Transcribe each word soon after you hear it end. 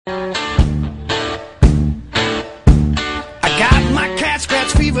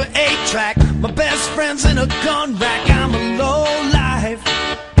track. My best friend's in a gun rack. I'm a low life.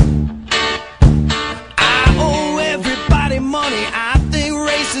 I owe everybody money. I think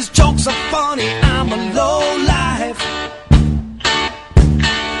racist jokes are funny. I'm a low life.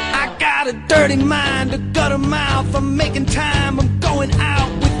 I got a dirty mind, a gutter mouth. I'm making time. I'm going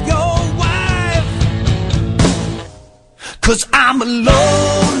out with your wife. 'Cause I'm a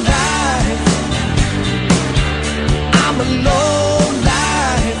low life. I'm a low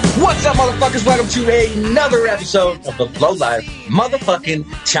life. What's up, motherfuckers? Welcome to another episode of the Low Life motherfucking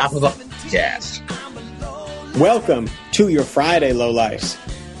Chop of Podcast. Welcome to your Friday, Lowlifes.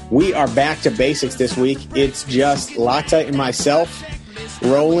 We are back to basics this week. It's just Loctite and myself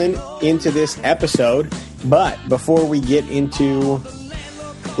rolling into this episode. But before we get into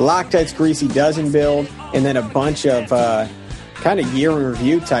Loctite's Greasy Dozen build and then a bunch of kind of year in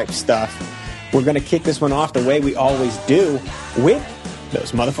review type stuff, we're going to kick this one off the way we always do with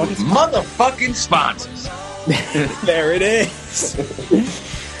those motherfucking sponsors. There it is.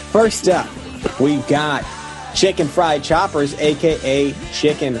 First up, we've got Chicken Fried Choppers, a.k.a.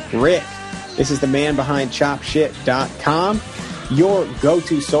 Chicken Rick. This is the man behind ChopShit.com, your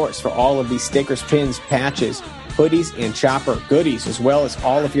go-to source for all of these stickers, pins, patches, hoodies, and chopper goodies, as well as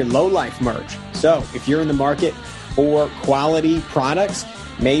all of your low-life merch. So, if you're in the market for quality products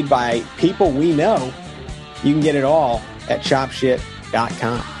made by people we know, you can get it all at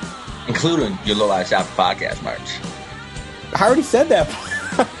ChopShit.com. Including your Low Life Shop podcast merch. I already said that.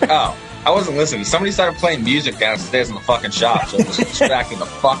 Oh, I wasn't listening. Somebody started playing music downstairs in the fucking shop, so it was distracting the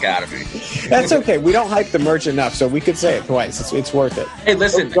fuck out of me. That's okay. We don't hype the merch enough, so we could say it twice. It's worth it. Hey,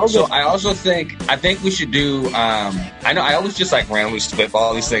 listen. So I also think we should do. I know I always just like randomly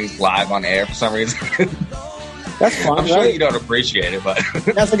spitball these things live on air for some reason. That's fun. I'm sure you don't appreciate it, but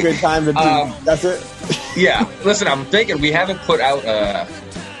that's a good time to do. That's it. Yeah. Listen, I'm thinking we haven't put out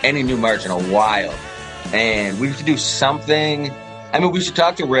any new merch in a while, and we should do something. I mean, we should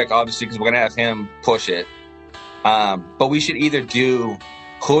talk to Rick, obviously, because we're going to have him push it. But we should either do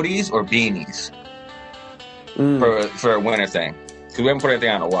hoodies or beanies for a winter thing. Because we haven't put anything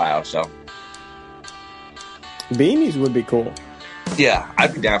on in a while, so. Beanies would be cool. Yeah,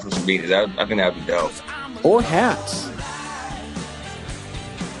 I'd be down for some beanies. I think that would be dope. Or hats.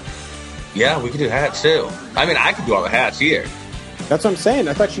 Yeah, we could do hats, too. I mean, I could do all the hats here. That's what I'm saying.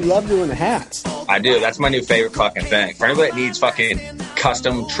 I thought you loved doing the hats. I do. That's my new favorite fucking thing. For anybody that needs fucking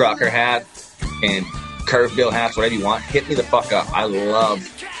custom trucker hat and curved bill hats, whatever you want, hit me the fuck up. I love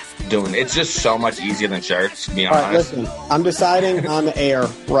doing it. It's just so much easier than shirts, to be honest. All right, listen. I'm deciding on the air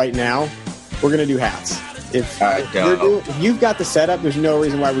right now. We're going to do hats. If you've got the setup, there's no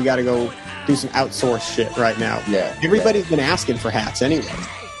reason why we got to go do some outsourced shit right now. Yeah. Everybody's been asking for hats anyway.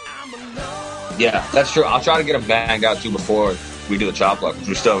 Yeah, that's true. I'll try to get them banged out, too, before we do the chop block, which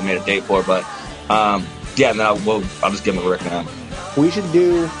we still haven't made a date for, but yeah, no, I'll just give him a Rick now. We should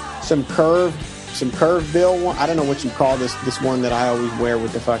do some curved bill one. I don't know what you call this one that I always wear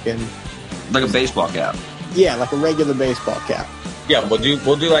with the fucking, like a baseball cap. Yeah, like a regular baseball cap. Yeah, we'll do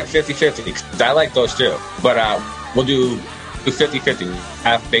like 50-50. I like those too, but we'll do 50-50,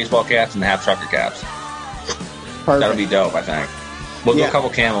 half baseball caps and half trucker caps. Perfect. That'll be dope, I think. We'll do a couple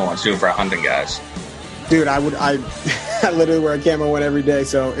camo ones too for our hunting guys. Dude, I literally wear a camo one every day,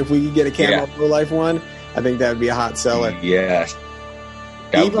 so if we could get a camo Low Life one, I think that would be a hot seller. Yeah.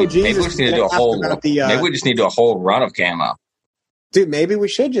 Maybe we just need to do a whole run of camo. Dude, maybe we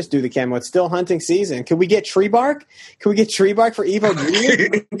should just do the camo. It's still hunting season. Could we get tree bark? Can we get tree bark for Evo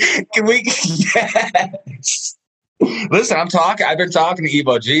Jesus? Can we? Yes. Listen, I've been talking to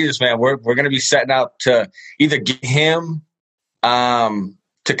Evo Jesus, man. We're going to be setting out to either get him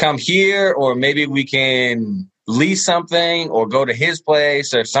to come here, or maybe we can lease something or go to his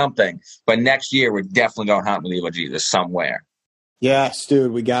place or something. But next year, we're definitely going to hunt with Evo Jesus somewhere. Yes,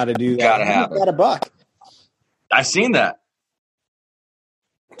 dude, we got to do that. Gotta have it. Got a buck. I seen that.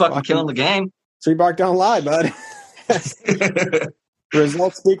 Fucking killing the game. Tree bark don't lie, bud.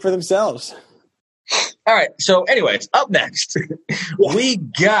 Results speak for themselves. All right. So, anyways, up next, we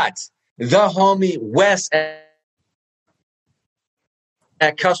got the homie Wes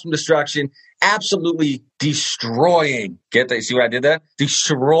at Custom Destruction, absolutely destroying. Get that? See what I did there?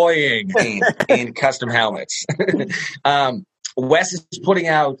 Destroying in custom helmets. Wes is putting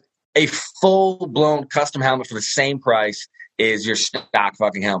out a full-blown custom helmet for the same price as your stock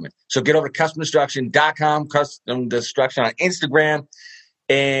fucking helmet. So get over to CustomDestruction.com, Custom Destruction on Instagram,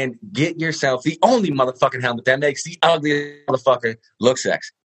 and get yourself the only motherfucking helmet that makes the ugliest motherfucker look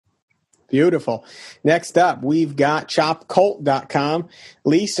sexy. Beautiful. Next up, we've got ChopCult.com.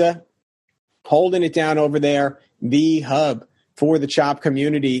 Lisa holding it down over there, the hub for the Chop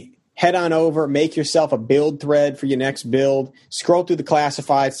community. head on over, make yourself a build thread for your next build. Scroll through the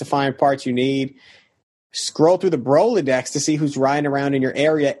classifieds to find parts you need. Scroll through the Brolodex to see who's riding around in your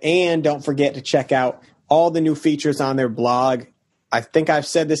area. And don't forget to check out all the new features on their blog. I think I've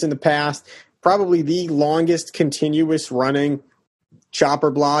said this in the past. Probably the longest continuous running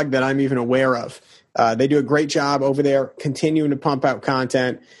chopper blog that I'm even aware of. They do a great job over there continuing to pump out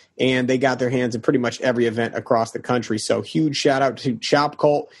content, and they got their hands in pretty much every event across the country. So huge shout out to Chop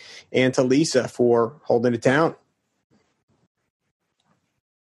Cult and to Lisa for holding it down.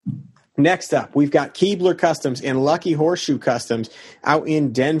 Next up, we've got Keebler Customs and Lucky Horseshoe Customs out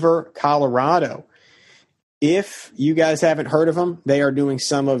in Denver, Colorado. If you guys haven't heard of them, they are doing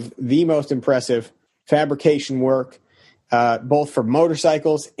some of the most impressive fabrication work, both for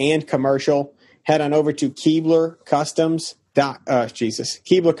motorcycles and commercial. Head on over to Keebler Customs.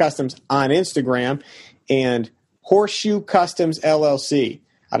 Keebler Customs on Instagram and Horseshoe Customs LLC.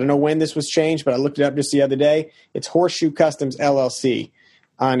 I don't know when this was changed, but I looked it up just the other day. It's Horseshoe Customs LLC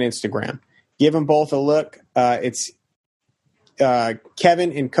on Instagram. Give them both a look. It's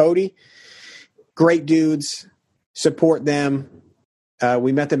Kevin and Cody. Great dudes. Support them.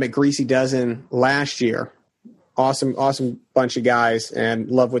 We met them at Greasy Dozen last year. Awesome bunch of guys, and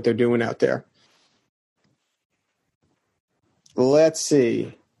love what they're doing out there. Let's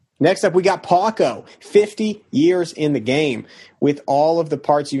see. Next up, we got Paco. 50 years in the game with all of the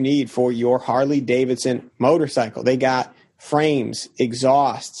parts you need for your Harley-Davidson motorcycle. They got frames,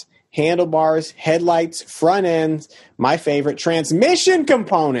 exhausts, handlebars, headlights, front ends, my favorite, transmission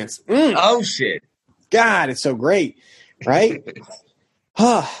components. Oh, shit. God, it's so great, right?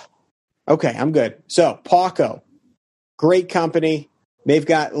 Okay, I'm good. So, Paco, great company. They've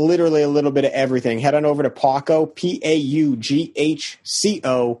got literally a little bit of everything. Head on over to Paco, PAUGHCO.com,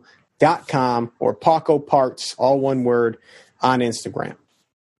 or Paco Parts, all one word, on Instagram.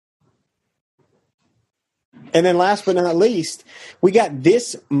 And then last but not least, we got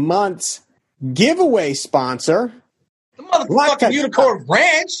this month's giveaway sponsor. The motherfucking Unicorn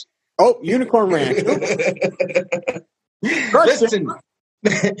Ranch. Oh, Unicorn Ranch. Listen,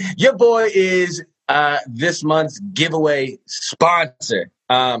 your boy is this month's giveaway sponsor.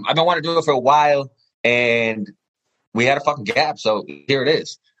 I've been wanting to do it for a while, and we had a fucking gap, so here it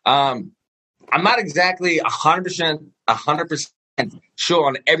is. I'm not exactly 100% sure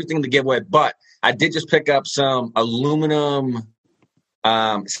on everything in the giveaway, but I did just pick up some aluminum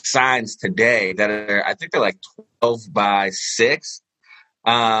signs today that are, I think they're like 12 by 6.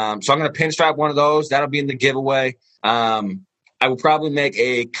 So I'm going to pinstripe one of those. That'll be in the giveaway. I will probably make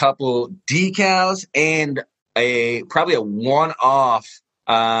a couple decals and probably a one-off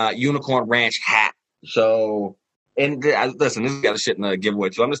Unicorn Ranch hat. So, and listen, this has got a shit in the giveaway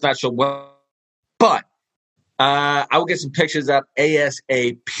too. I'm just not sure what, but I will get some pictures up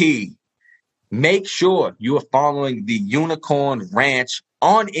ASAP. Make sure you are following the Unicorn Ranch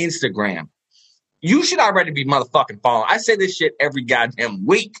on Instagram. You should already be motherfucking following. I say this shit every goddamn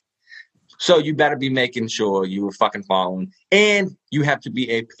week. So you better be making sure you are fucking following. And you have to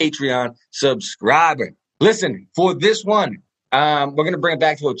be a Patreon subscriber. Listen, for this one, we're going to bring it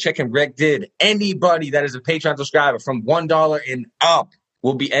back to what Chick and Rick did. Anybody that is a Patreon subscriber from $1 and up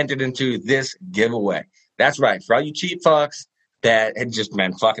will be entered into this giveaway. That's right. For all you cheap fucks that had just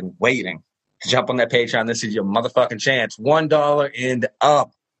been fucking waiting to jump on that Patreon, this is your motherfucking chance. $1 and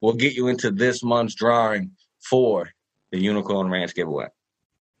up will get you into this month's drawing for the Unicorn Ranch giveaway.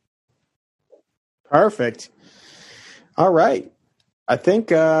 Perfect. All right. I think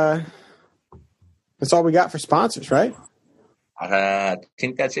that's all we got for sponsors, right? I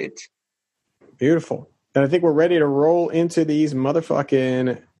think that's it. Beautiful. And I think we're ready to roll into these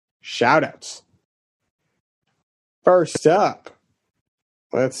motherfucking shout-outs. First up,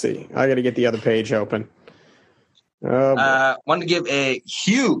 let's see. I got to get the other page open. Want to give a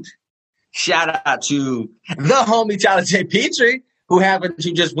huge shout-out to the homie Tyler J. Petrie, who happened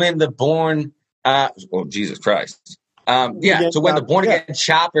to just win the Born... Jesus Christ. To win the Born Again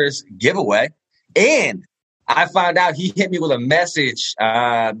Choppers giveaway. And I found out he hit me with a message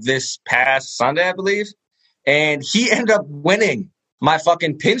this past Sunday, I believe. And he ended up winning my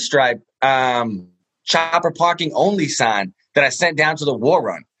fucking pinstripe chopper parking only sign that I sent down to the War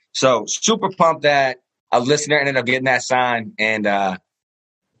Run. So super pumped that a listener ended up getting that sign. And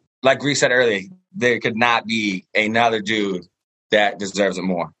like Grease said earlier, there could not be another dude that deserves it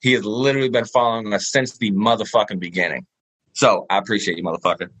more. He has literally been following us since the motherfucking beginning. So I appreciate you,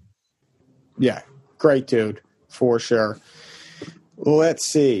 motherfucker. Yeah, great dude, for sure. Let's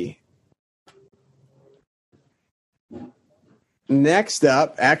see. Next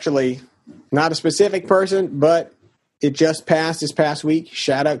up, actually, not a specific person, but it just passed this past week.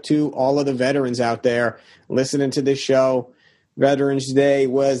 Shout out to all of the veterans out there listening to this show. Veterans Day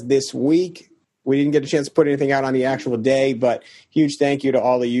was this week. We didn't get a chance to put anything out on the actual day, but huge thank you to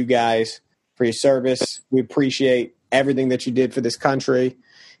all of you guys for your service. We appreciate everything that you did for this country.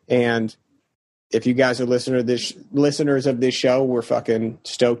 And if you guys are listeners of this show, we're fucking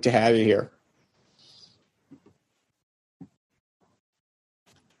stoked to have you here.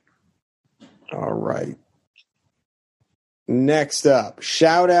 All right. Next up,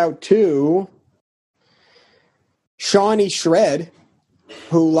 shout out to Shawnee Shred,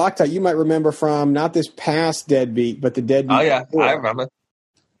 who Loctite, you might remember from not this past Deadbeat, but the Deadbeat. Oh, yeah, before. I remember.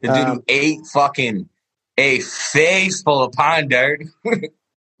 The dude who ate fucking a face full of pine dirt.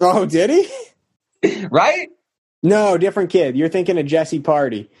 Oh, did he? Right? No, different kid. You're thinking of Jesse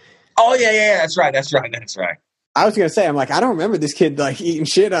Party. Oh, yeah, that's right. I was going to say, I'm like, I don't remember this kid like eating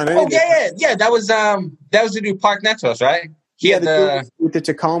shit on anything. Oh, yeah. That was the dude Park next to us, right? He had the with the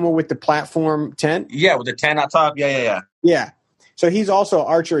Tacoma with the platform tent. Yeah, with the tent on top. Yeah. Yeah. So he's also an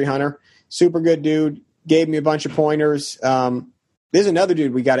archery hunter. Super good dude. Gave me a bunch of pointers. There's another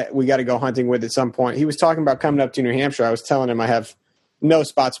dude we got to go hunting with at some point. He was talking about coming up to New Hampshire. I was telling him I have no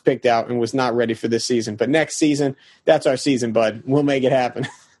spots picked out and was not ready for this season. But next season, that's our season, bud. We'll make it happen.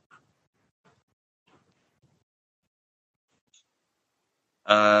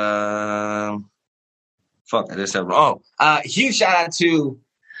 Huge shout out to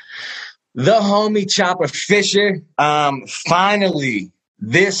the homie Chopper Fisher. Finally,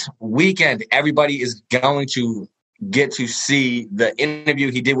 this weekend, everybody is going to get to see the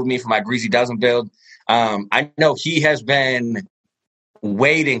interview he did with me for my Greasy Dozen build. I know he has been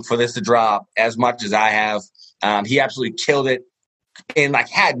waiting for this to drop as much as I have. He absolutely killed it and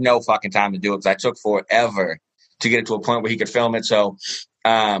had no fucking time to do it because I took forever to get it to a point where he could film it. So,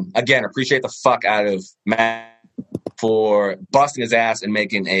 again, appreciate the fuck out of Matt for busting his ass and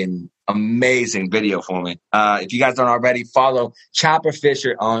making an amazing video for me. If you guys don't already, follow Chopper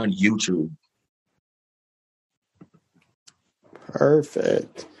Fisher on YouTube.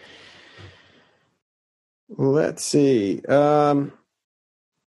 Perfect. Let's see. I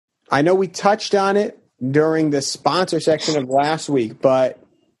know we touched on it during the sponsor section of last week, but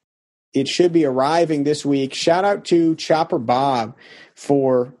it should be arriving this week. Shout out to Chopper Bob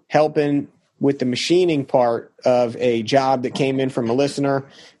for helping with the machining part of a job that came in from a listener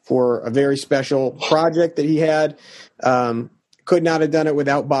for a very special project that he had. Could not have done it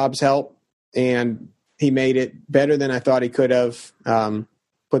without Bob's help, and he made it better than I thought he could have.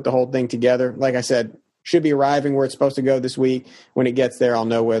 Put the whole thing together. Like I said, should be arriving where it's supposed to go this week. When it gets there, I'll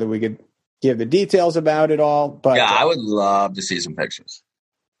know whether we could give the details about it all. But yeah, I would love to see some pictures.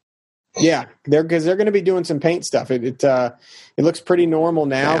 Yeah, because they're going to be doing some paint stuff. It looks pretty normal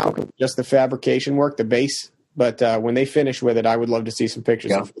now, just the fabrication work, the base. But when they finish with it, I would love to see some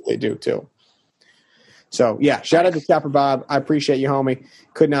pictures of what they do too. So yeah, shout out to Chopper Bob. I appreciate you, homie.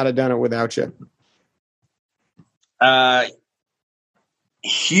 Could not have done it without you.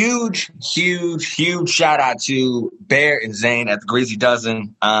 Huge shout out to Bear and Zane at the Greasy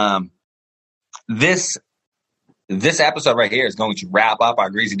Dozen. This episode right here is going to wrap up our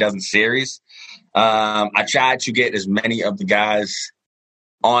Greasy Dozen series. I tried to get as many of the guys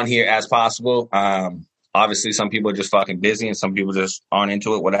on here as possible. Obviously, some people are just fucking busy and some people just aren't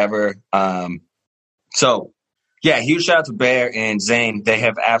into it, whatever. So, yeah, huge shout out to Bear and Zane. They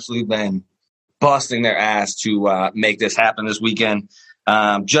have absolutely been busting their ass to make this happen this weekend.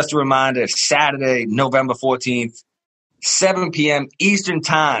 Just a reminder, Saturday, November 14th, 7 p.m. Eastern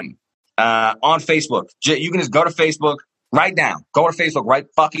Time. On Facebook. You can just go to Facebook right now. Go to Facebook right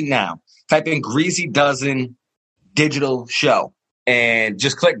fucking now. Type in Greasy Dozen Digital Show and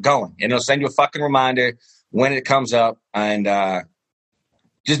just click going. And it'll send you a fucking reminder when it comes up. And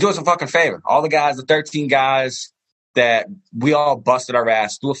just do us a fucking favor. All the guys, the 13 guys that we all busted our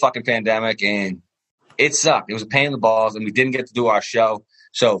ass through a fucking pandemic, and it sucked. It was a pain in the balls, and we didn't get to do our show.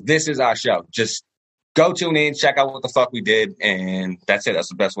 So this is our show. Just go tune in, check out what the fuck we did, and that's it. That's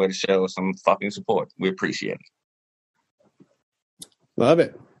the best way to show some fucking support. We appreciate it. Love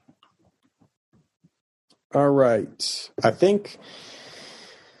it. All right. I think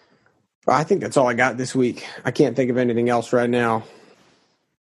that's all I got this week. I can't think of anything else right now.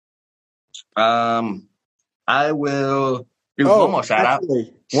 I will do one more shout out.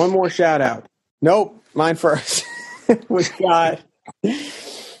 One more shout out. Nope, mine first. We got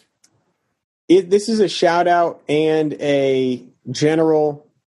this is a shout out and a general,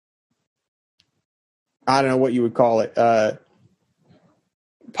 I don't know what you would call it,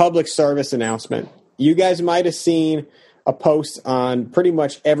 public service announcement. You guys might have seen a post on pretty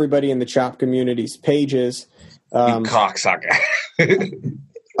much everybody in the Chop community's pages You cocksucker.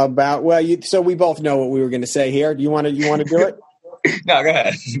 So we both know what we were going to say here. Do you want to do it? No, go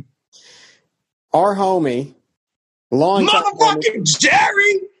ahead. Our homie, motherfucking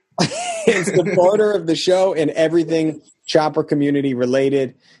Jerry, and supporter of the show and everything Chopper community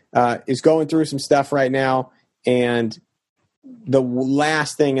related, is going through some stuff right now. And the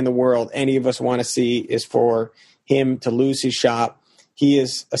last thing in the world any of us want to see is for him to lose his shop. He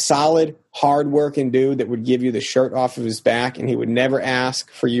is a solid, hard-working dude that would give you the shirt off of his back, and he would never ask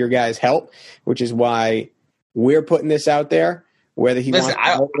for your guys' help, which is why we're putting this out there, whether he wants to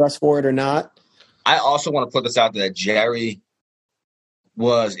help us for it or not. I also want to put this out there that Jerry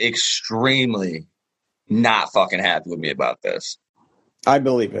was extremely not fucking happy with me about this. I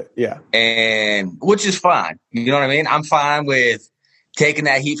believe it, yeah. And which is fine. You know what I mean? I'm fine with taking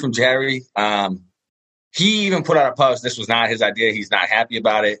that heat from Jerry. He even put out a post. This was not his idea. He's not happy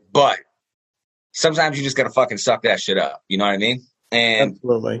about it. But sometimes you just got to fucking suck that shit up. You know what I mean? And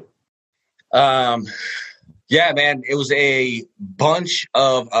absolutely. Yeah, man, it was a bunch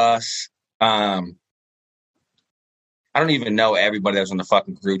of us. I don't even know everybody that was in the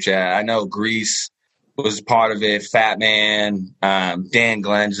fucking group chat. I know Grease was part of it. Fat Man, Dan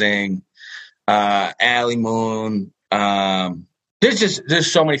Glenzing, Allie Moon.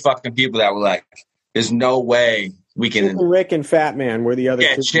 There's so many fucking people that were like, there's no way we can. Chicken Rick and Fat Man were the other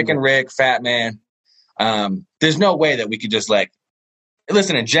two. Chicken Rick, Fat Man. There's no way that we could just like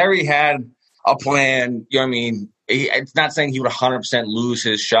listen. And Jerry had a plan. You know what I mean? It's not saying he would 100% lose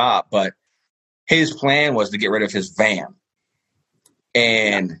his shop, but his plan was to get rid of his van.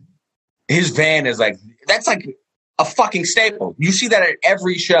 And his van is like, that's like a fucking staple. You see that at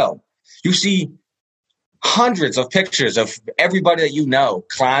every show. You see hundreds of pictures of everybody that you know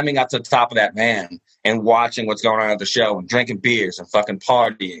climbing up to the top of that van and watching what's going on at the show and drinking beers and fucking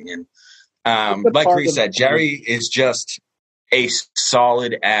partying. And like Reese said, Jerry is just a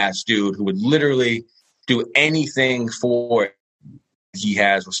solid ass dude who would literally do anything for it he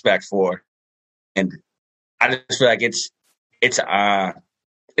has respect for. And I just feel like it's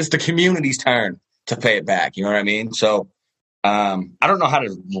the community's turn to pay it back. You know what I mean? So I don't know how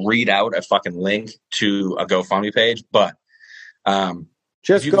to read out a fucking link to a GoFundMe page, but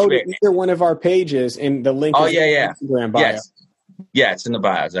just go to either one of our pages and the link is in the Instagram bio. Yes. Yeah, it's in the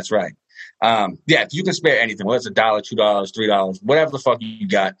bios. That's right. If you can spare anything, whether it's $1, $2, $3, whatever the fuck you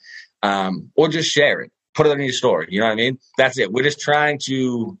got, or just share it. Put it in your story. You know what I mean? That's it. We're just trying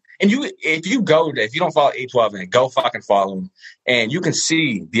to – and if you don't follow A12, go fucking follow him. And you can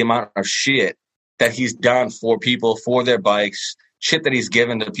see the amount of shit that he's done for people, for their bikes, shit that he's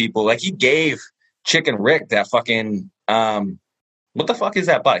given to people. Like he gave Chicken Rick that fucking what the fuck is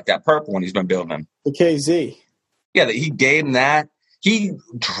that bike? That purple one he's been building. The KZ. Yeah, he gave him that. He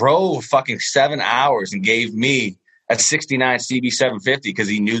drove fucking 7 hours and gave me a 69 CB750 because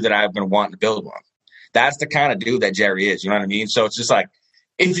he knew that I've been wanting to build one. That's the kind of dude that Jerry is. You know what I mean? So it's just like,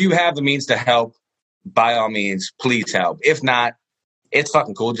 if you have the means to help, by all means, please help. If not, it's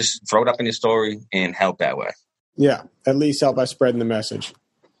fucking cool. Just throw it up in your story and help that way. Yeah, at least help by spreading the message.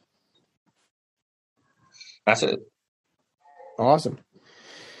 That's it. Awesome.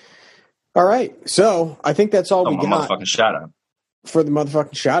 All right. So I think that's all we got. Motherfucking shout out. For the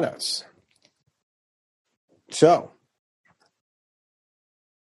motherfucking shout outs. So,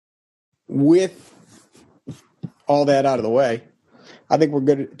 with all that out of the way, I think we're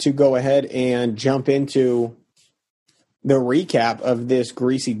good to go ahead and jump into the recap of this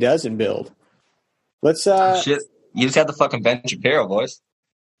Greasy Dozen build. Let's shit. You just had the fucking Ben Shapiro voice.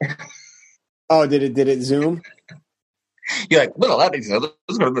 Oh, did it zoom? You're like, little that makes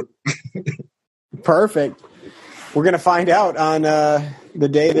Perfect. We're gonna find out on the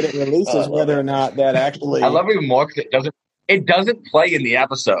day that it releases whether or not that actually. I love it even more because it doesn't play in the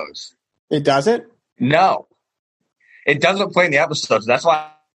episodes. It doesn't? No, it doesn't play in the episodes. That's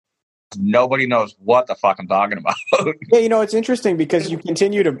why nobody knows what the fuck I'm talking about. Yeah, it's interesting because you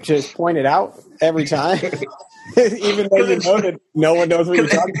continue to just point it out every time, even though you know that no one knows what you're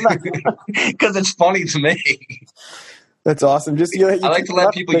talking about. Because it's funny to me. That's awesome. I like to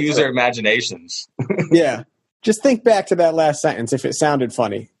let people use their imaginations. Yeah. Just think back to that last sentence if it sounded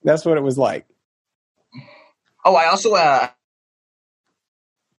funny. That's what it was like. Oh, I also I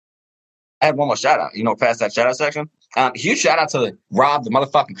had one more shout out. Past that shout out section. Huge shout out to Rob, the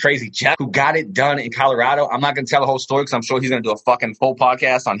motherfucking crazy Jeff, who got it done in Colorado. I'm not going to tell the whole story because I'm sure he's going to do a fucking full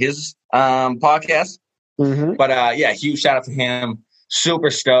podcast on his podcast. Mm-hmm. But huge shout out to him.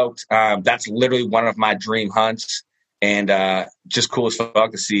 Super stoked. That's literally one of my dream hunts, and just cool as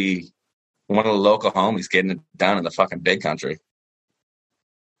fuck to see one of the local homies getting it done in the fucking big country.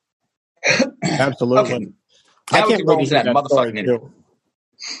 Absolutely. Now I we can't can wait roll to into hear that that story motherfucking interview. too.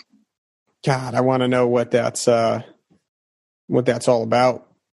 God, I want to know what that's all about.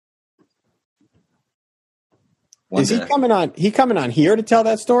 One Is he day. coming on? He coming on here to tell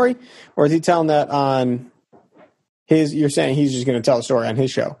that story, or is he telling that on his? You're saying he's just going to tell the story on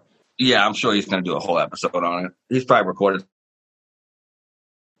his show? Yeah, I'm sure he's going to do a whole episode on it. He's probably recorded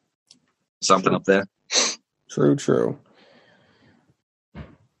something up there. True.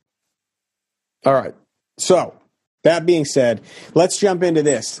 All right. So that being said, let's jump into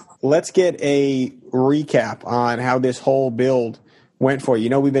this. Let's get a recap on how this whole build went for you. You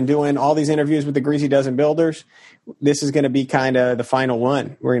know, we've been doing all these interviews with the Greasy Dozen builders. This is going to be kind of the final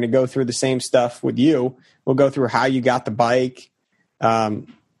one. We're going to go through the same stuff with you. We'll go through how you got the bike, how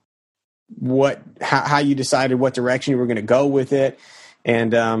you decided what direction you were going to go with it,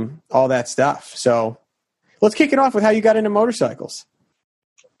 and all that stuff. So let's kick it off with how you got into motorcycles.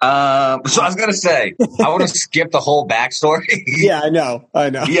 So I was going to say, I want to skip the whole backstory. Yeah, I know.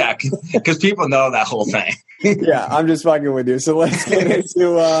 Yeah, because people know that whole thing. Yeah, I'm just fucking with you. So let's get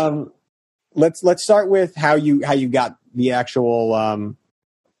into let's start with how you got the actual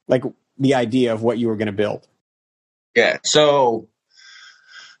like the idea of what you were going to build. Yeah. So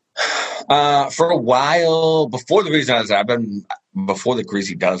for a while before the Greasy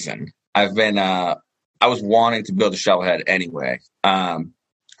Dozen, I was wanting to build a shovelhead anyway.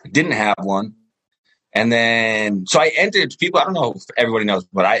 Didn't have one. And then, so I entered, I don't know if everybody knows,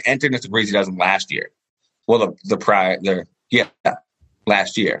 but I entered into Greasy Dozen last year. Well,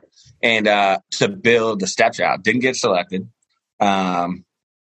 last year. And to build the stepchild. Didn't get selected.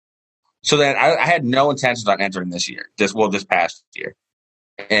 So then I had no intentions on entering this past year.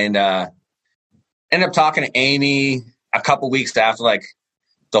 And ended up talking to Amy a couple weeks after, like,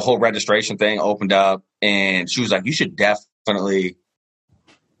 the whole registration thing opened up. And she was like, you should definitely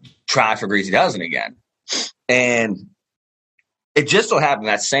try for Greasy Dozen again. And it just so happened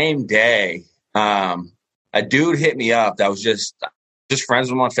that same day, a dude hit me up that was just friends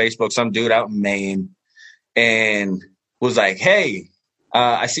with him on Facebook, some dude out in Maine, and was like, hey,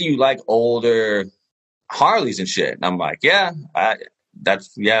 I see you like older Harleys and shit. And I'm like, yeah, I guess,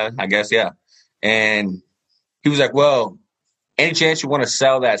 yeah. And he was like, well, any chance you want to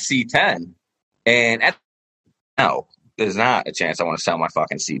sell that C10? And no, there's not a chance I want to sell my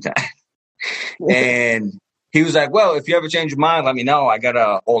fucking C10. And he was like, well, if you ever change your mind, let me know. I got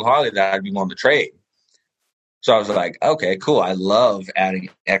a old Harley that I'd be willing to trade. So I was like, okay, cool. I love adding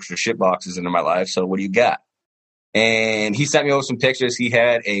extra shit boxes into my life. So what do you got? And he sent me over some pictures. He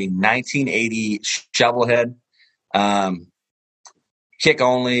had a 1980 shovelhead, kick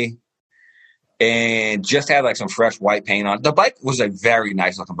only, and just had like some fresh white paint on. The bike was a very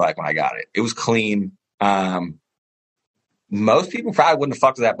nice looking bike when I got it. It was clean. Most people probably wouldn't have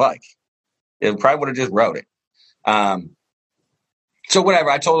fucked with that bike. They probably would have just rode it. So whatever,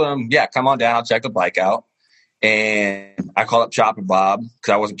 I told him, yeah, come on down, I'll check the bike out. And I called up Chopper Bob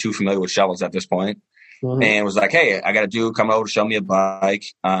because I wasn't too familiar with shovels at this point. Mm-hmm. And was like, hey, I got a dude come over to show me a bike.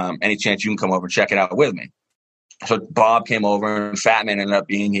 Any chance you can come over and check it out with me? So Bob came over and Fat Man ended up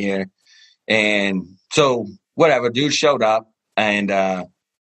being here. And so whatever, dude showed up and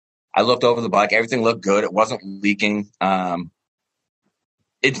I looked over the bike. Everything looked good. It wasn't leaking.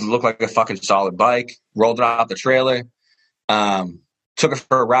 It looked like a fucking solid bike. Rolled it out the trailer. Took it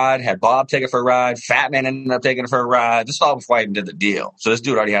for a ride. Had Bob take it for a ride. Fat Man ended up taking it for a ride. This is all before I even did the deal. So this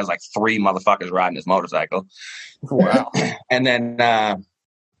dude already has like 3 motherfuckers riding his motorcycle. Wow. And then I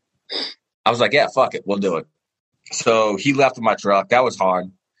was like, yeah, fuck it. We'll do it. So he left with my truck. That was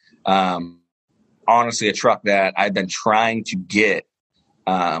hard. Honestly, a truck that I'd been trying to get.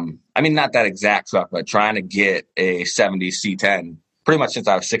 I mean, not that exact truck, but trying to get a 70 C10 pretty much since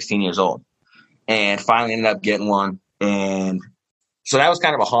I was 16 years old. And finally ended up getting one. And so that was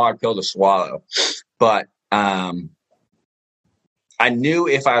kind of a hard pill to swallow. But I knew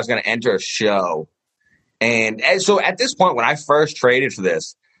if I was going to enter a show. And so at this point, when I first traded for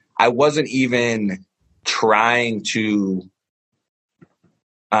this, I wasn't even trying to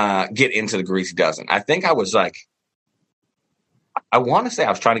get into the Greasy Dozen. I think I was like, I want to say I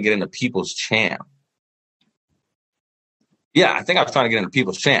was trying to get into People's Champ. Yeah, I think I was trying to get into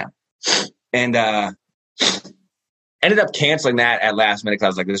People's Champ. And ended up canceling that at last minute because I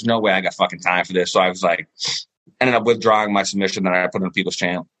was like, there's no way I got fucking time for this. So I was like, ended up withdrawing my submission that I put in People's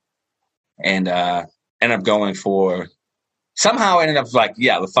Champ. And ended up going for, somehow ended up like,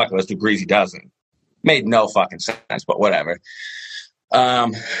 yeah, fuck it, let's do Greasy Dozen. Made no fucking sense, but whatever.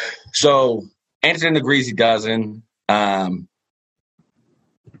 So entered in the Greasy Dozen.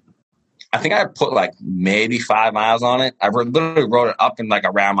 I think I put like maybe 5 miles on it. I literally rode it up and like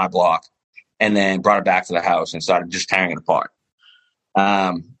around my block. and then brought it back to the house and started just tearing it apart.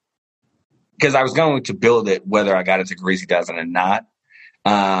 Because I was going to build it whether I got it to Greasy Dozen or not.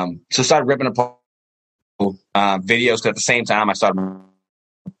 So started ripping apart videos. At the same time, I started,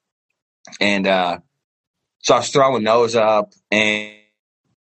 and so I was throwing those up, and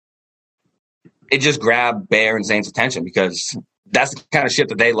it just grabbed Bear and Zane's attention because that's the kind of shit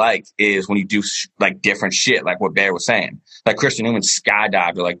that they like, is when you do like different shit, like what Bear was saying, like Christian Newman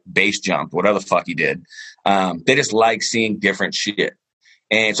skydived or like base jumped, whatever the fuck he did. They just like seeing different shit.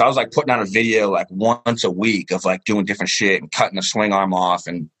 And so I was like putting out a video like once a week of like doing different shit and cutting a swing arm off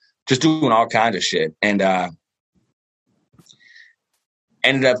and just doing all kinds of shit. And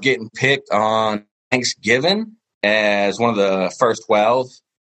ended up getting picked on Thanksgiving as one of the first 12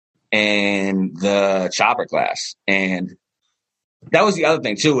 in the chopper class. And that was the other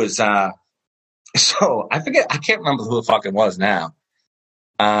thing too, is so I can't remember who the fuck it was now.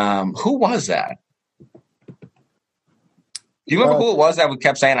 Who was that? Do you remember who it was that we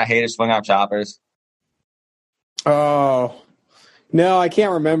kept saying I hated swing arm choppers? Oh, no, I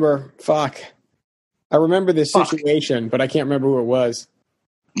can't remember. Fuck. I remember this situation, but I can't remember who it was.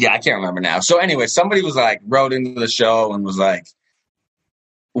 Yeah, I can't remember now. So anyway, somebody was like, wrote into the show and was like,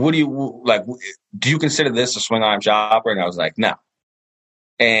 what do you, like, do you consider this a swing arm chopper? And I was like, no.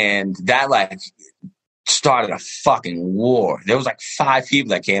 And that like started a fucking war. There was like 5 people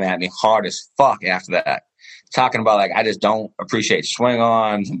that came at me hard as fuck after that, talking about like, I just don't appreciate swing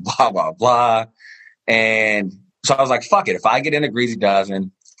arms and blah, blah, blah. And so I was like, fuck it. If I get into Greasy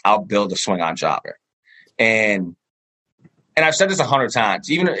Dozen, I'll build a swing arm chopper. And I've said this 100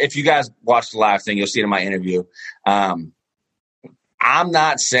 times. Even if you guys watch the live thing, you'll see it in my interview. I'm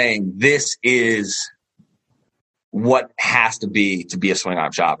not saying this is what has to be a swing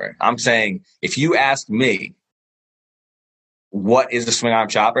arm chopper. I'm saying if you ask me what is a swing arm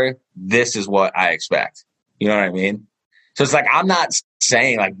chopper, this is what I expect. You know what I mean? So it's like, I'm not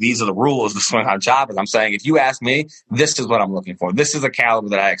saying like these are the rules of swing arm choppers. I'm saying if you ask me, this is what I'm looking for. This is the caliber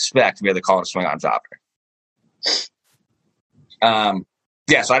that I expect to be able to call it a swing arm chopper.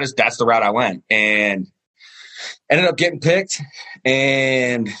 Yeah, so that's the route I went, and ended up getting picked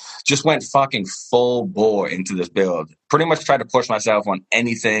and just went fucking full bore into this build. Pretty much tried to push myself on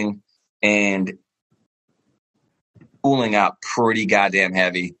anything and pulling out pretty goddamn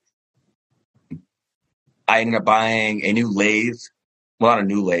heavy. I ended up buying a new lathe. Well, not a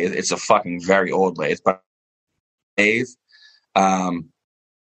new lathe. It's a fucking very old lathe, but lathe.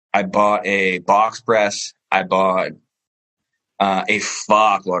 I bought a box press. I bought a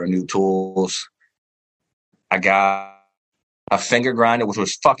fuckload of new tools. I got a finger grinder, which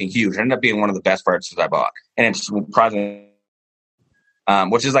was fucking huge. It ended up being one of the best purchases I bought. And it's probably,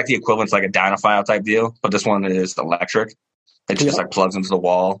 which is like the equivalent to like a Dynaphile type deal, but this one is electric. It just like plugs into the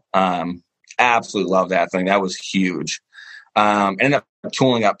wall. Absolutely love that thing. That was huge. Ended up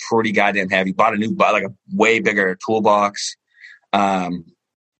tooling up pretty goddamn heavy. Bought like a way bigger toolbox.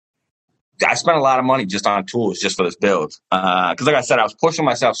 I spent a lot of money just on tools just for this build. Because like I said, I was pushing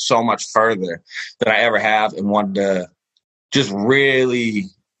myself so much further than I ever have and wanted to just really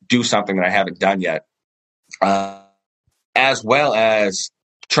do something that I haven't done yet. As well as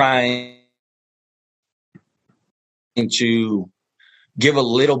trying to give a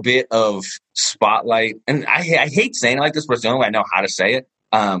little bit of spotlight. And I hate saying it like this, but it's the only way I know how to say it.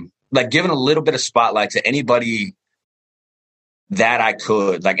 Like giving a little bit of spotlight to anybody that I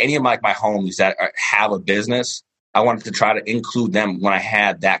could, like any of my homies that have a business. I wanted to try to include them when I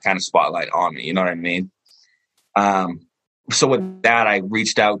had that kind of spotlight on me. You know what I mean? So with that, I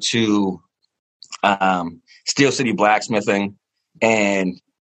reached out to Steel City Blacksmithing, and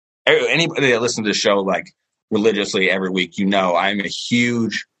anybody that listens to the show like religiously every week, you know, I'm a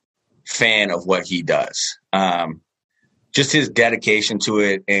huge fan of what he does. Just his dedication to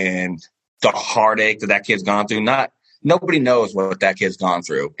it and the heartache that kid's gone through. Nobody knows what that kid's gone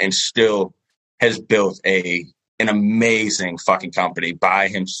through and still has built an amazing fucking company by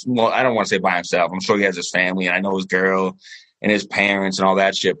him. Well, I don't want to say by himself. I'm sure he has his family, and I know his girl and his parents and all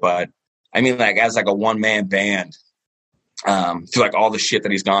that shit. But I mean, like as like a one-man band, through like all the shit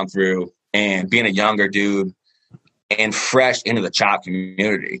that he's gone through and being a younger dude and fresh into the chop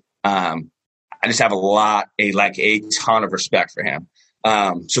community. I just have a ton of respect for him.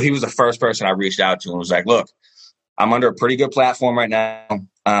 So he was the first person I reached out to and was like, look, I'm under a pretty good platform right now.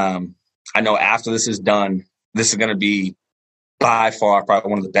 I know after this is done, this is going to be by far probably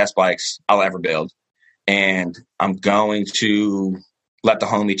one of the best bikes I'll ever build. And I'm going to let the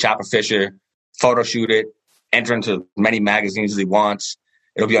homie Chopper Fisher photo shoot it, enter into as many magazines as he wants.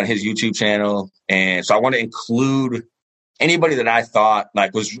 It'll be on his YouTube channel. And so I want to include anybody that I thought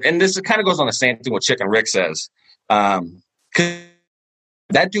like was, and this kind of goes on the same thing what Chicken Rick says. Cause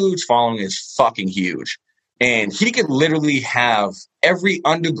that dude's following is fucking huge. And he could literally have every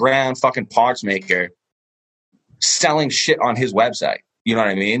underground fucking parts maker selling shit on his website. You know what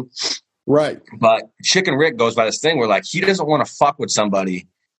I mean? Right. But Chicken Rick goes by this thing where like he doesn't want to fuck with somebody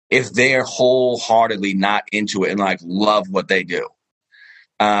if they're wholeheartedly not into it and like love what they do.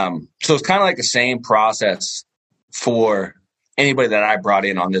 So it's kind of like the same process for anybody that I brought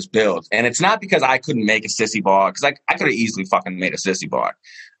in on this build. And it's not because I couldn't make a sissy bar, because I could have easily fucking made a sissy bar.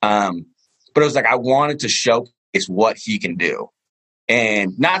 But it was like I wanted to showcase what he can do.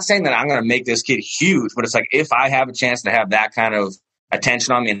 And not saying that I'm going to make this kid huge, but it's like if I have a chance to have that kind of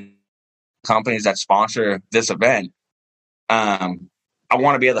attention on me in companies that sponsor this event, I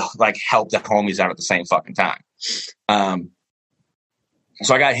want to be able to like help the homies out at the same fucking time.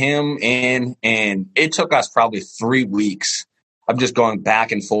 So I got him in, and it took us probably 3 weeks of just going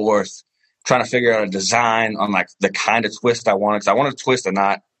back and forth, trying to figure out a design on like the kind of twist I wanted. Because I wanted a twist that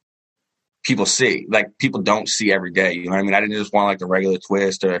not people see, like people don't see every day. You know what I mean? I didn't just want like the regular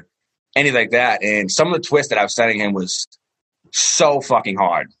twist or anything like that. And some of the twists that I was sending him was so fucking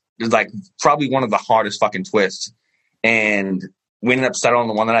hard. It was like probably one of the hardest fucking twists. And we ended up settling on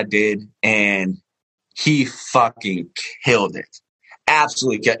the one that I did, and he fucking killed it.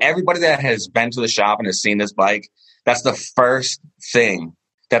 Absolutely killed. Everybody that has been to the shop and has seen this bike, that's the first thing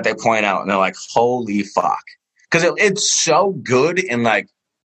that they point out, and they're like, holy fuck. Because it's so good and like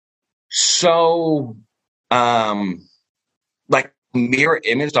so like mirror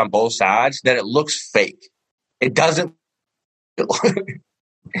imaged on both sides that it looks fake. It doesn't. Yeah,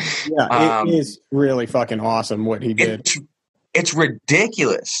 it is really fucking awesome what he did. It's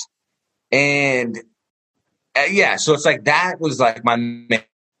ridiculous. And yeah, so it's like that was like my man.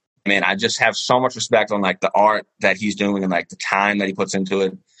 I just have so much respect on like the art that he's doing and like the time that he puts into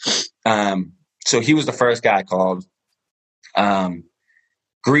it. So he was the first guy I called.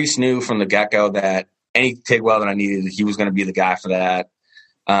 Grease knew from the get-go that any TIG weld that I needed, he was going to be the guy for that.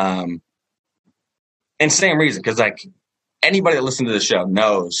 And same reason, because like anybody that listens to the show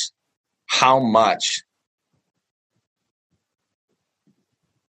knows how much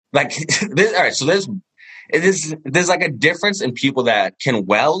like this. All right, so there's like a difference in people that can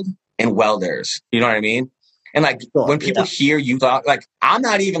weld and welders. You know what I mean? And like when people hear you talk, like I'm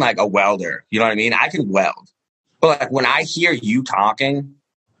not even like a welder. You know what I mean? I can weld, but like when I hear you talking,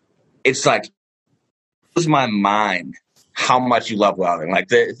 it's like it blows my mind how much you love welding. Like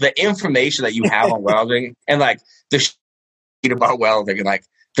the information that you have on welding and like the shit about welding and like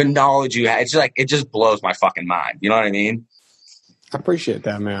the knowledge you have. It's like it just blows my fucking mind. You know what I mean? I appreciate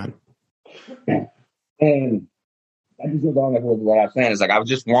that, man. And I just go on like what I was saying is like I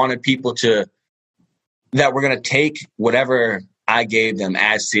just wanted people that were going to take whatever I gave them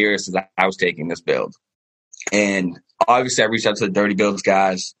as serious as I was taking this build. And obviously I reached out to the Dirty Builds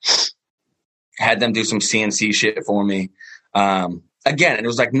guys, had them do some CNC shit for me. Again, it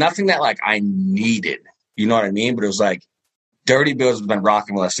was like nothing that like I needed, you know what I mean? But it was like Dirty Builds has been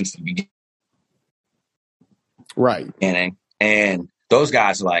rocking with us since the beginning. Right. And those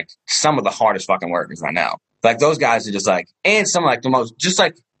guys are like some of the hardest fucking workers right now. Like those guys are just like, and some like the most, just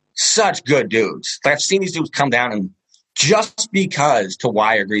like such good dudes. Like I've seen these dudes come down and just because to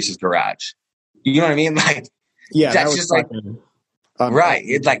wire Grease's garage. You know what I mean? Like, yeah, that's just like, right.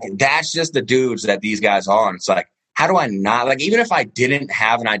 It's like, that's just the dudes that these guys are. And it's like, how do I not, like, even if I didn't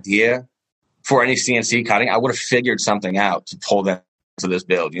have an idea for any CNC cutting, I would have figured something out to pull them to this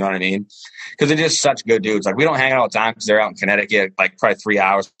build. You know what I mean? Because they're just such good dudes. Like we don't hang out all the time because they're out in Connecticut, like probably 3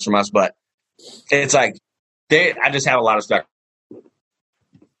 hours from us. But it's like I just have a lot of respect.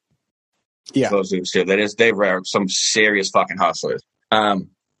 Yeah, those dudes too. They were some serious fucking hustlers. I'm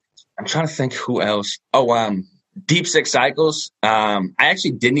trying to think who else. Oh, Deep Six Cycles. I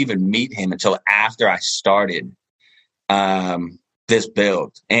actually didn't even meet him until after I started this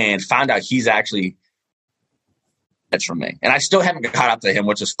build and found out he's actually that's from me. And I still haven't caught up to him,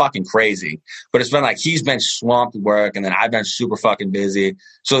 which is fucking crazy. But it's been like he's been swamped with work, and then I've been super fucking busy.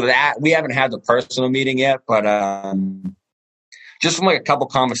 So that we haven't had the personal meeting yet, but just from like a couple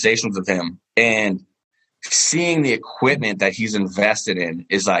conversations with him and seeing the equipment that he's invested in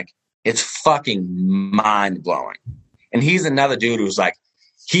is like it's fucking mind blowing. And he's another dude who's like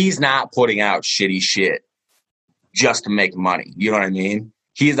he's not putting out shitty shit just to make money. You know what I mean?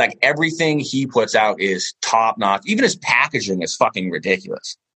 He's like, everything he puts out is top notch. Even his packaging is fucking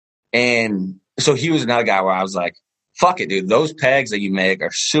ridiculous. And so he was another guy where I was like, fuck it, dude. Those pegs that you make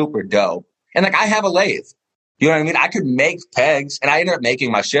are super dope. And like, I have a lathe. You know what I mean? I could make pegs, and I ended up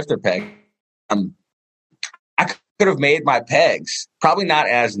making my shifter peg. I could have made my pegs probably not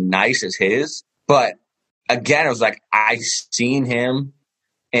as nice as his, but again, it was like I seen him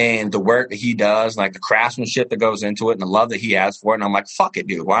and the work that he does, like the craftsmanship that goes into it and the love that he has for it. And I'm like, fuck it,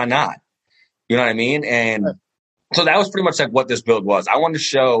 dude. Why not? You know what I mean? And so that was pretty much like what this build was. I wanted to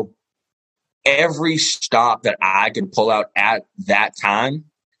show every stop that I could pull out at that time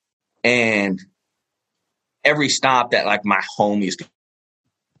and every stop that like my homies could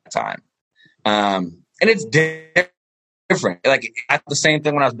at that time. And it's different. Like at the same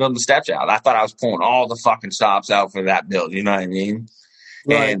thing when I was building the Stepchild. I thought I was pulling all the fucking stops out for that build. You know what I mean?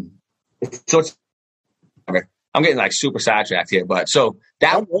 Right. And so it's, I'm getting like super sidetracked here, but so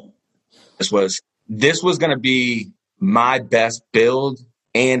that this was going to be my best build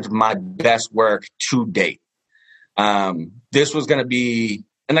and my best work to date. This was going to be,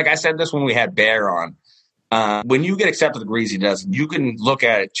 and like I said this when we had Bear on, when you get accepted to Greasy Dozen, you can look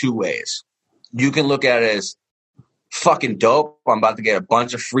at it two ways. You can look at it as fucking dope. I'm about to get a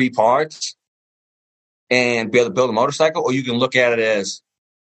bunch of free parts and be able to build a motorcycle, or you can look at it as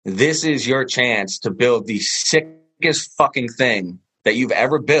this is your chance to build the sickest fucking thing that you've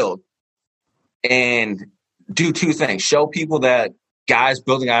ever built and do two things. Show people that guys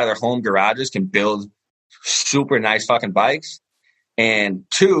building out of their home garages can build super nice fucking bikes. And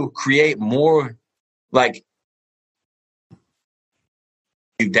two, create more like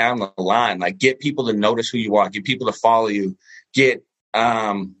you down the line, like get people to notice who you are, get people to follow you, get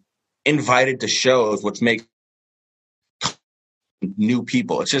invited to shows, which makes new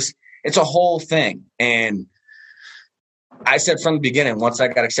people. It's a whole thing. And I said from the beginning, once I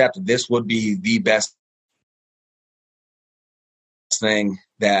got accepted, this would be the best thing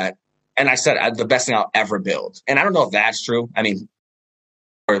that, and I said the best thing I'll ever build. And I don't know if that's true. I mean,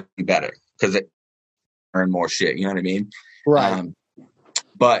 or be better because it earn more shit. You know what I mean? Right.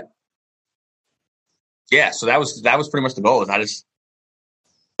 But yeah, so that was pretty much the goal. I just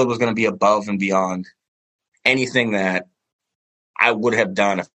thought it was going to be above and beyond anything that I would have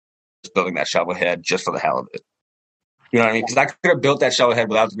done if I was building that shovel head just for the hell of it. You know what I mean? Because I could have built that shovel head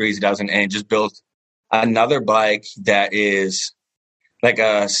without the Greasy Dozen and just built another bike that is like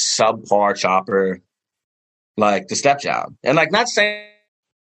a subpar chopper, like the Stepchild. And like not saying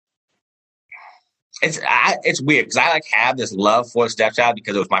it's weird because I like have this love for the Stepchild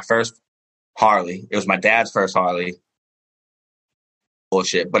because it was my first Harley. It was my dad's first Harley.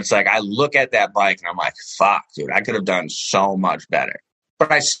 Bullshit. But it's like I look at that bike and I'm like, fuck, dude, I could have done so much better.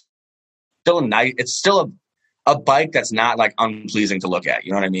 But it's still a bike that's not like unpleasing to look at.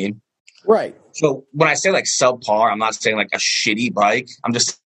 You know what I mean? Right. So when I say like subpar, I'm not saying like a shitty bike. I'm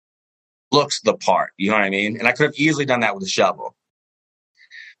just looks the part. You know what I mean? And I could have easily done that with a shovel.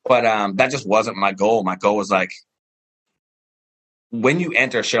 But that just wasn't my goal. My goal was like, when you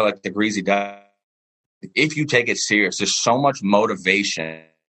enter a show like the Greasy Dozen, if you take it serious, there's so much motivation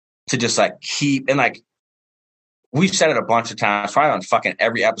to just like keep, and like we've said it a bunch of times, probably on fucking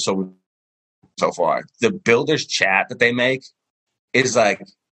every episode so far. The builders chat that they make is like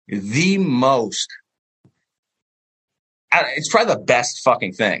the most, it's probably the best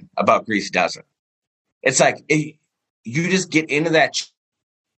fucking thing about Greasy Dozen. It's like you just get into that.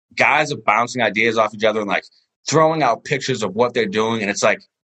 Guys are bouncing ideas off each other and like throwing out pictures of what they're doing. And it's like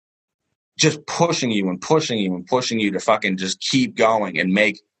just pushing you and pushing you and pushing you to fucking just keep going and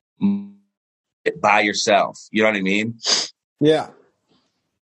make it by yourself. You know what I mean? Yeah.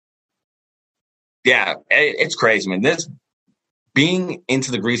 Yeah. It's crazy, man. This being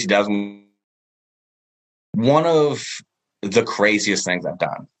into the Greasy Dozen, one of the craziest things I've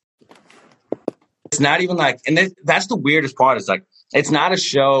done. It's not even like, and that's the weirdest part is like, it's not a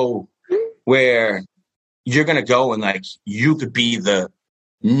show where you're going to go and like you could be the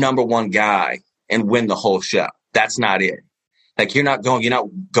number one guy and win the whole show. That's not it. Like you're not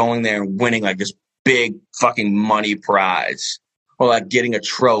going there and winning like this big fucking money prize or like getting a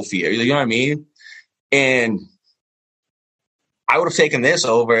trophy. You know what I mean? And I would have taken this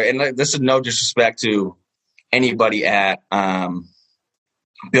over, and like, this is no disrespect to anybody at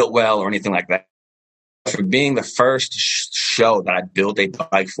Built-Well or anything like that. For being the first show that I built a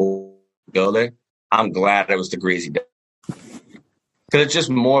bike for builder, I'm glad it was the Greasy Dozen. Because it's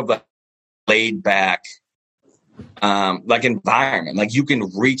just more of a laid back, like environment. Like you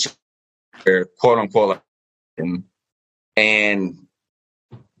can reach your quote unquote, and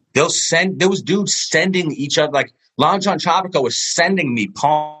they'll send those dudes sending each other. Like Long John Chopico was sending me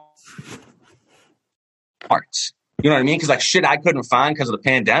parts. You know what I mean? Because like shit I couldn't find because of the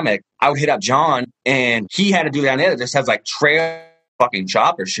pandemic. I would hit up John and he had to do down there that just has like trail fucking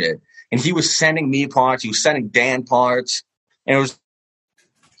chopper shit. And he was sending me parts. He was sending Dan parts. And it was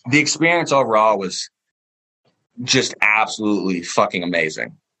the experience overall was just absolutely fucking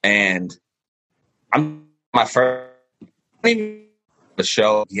amazing. And I'm my first the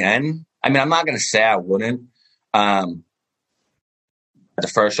show again. I mean, I'm not going to say I wouldn't. The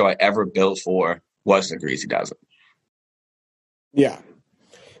first show I ever built for was the Greasy Dozen. Yeah.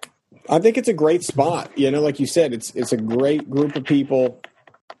 I think it's a great spot. You know, like you said, it's a great group of people.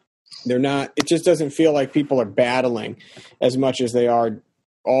 They're not, it just doesn't feel like people are battling as much as they are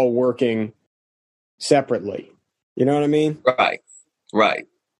all working separately. You know what I mean? Right.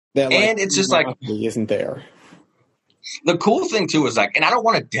 That, and it's just like, isn't there. The cool thing too is like, and I don't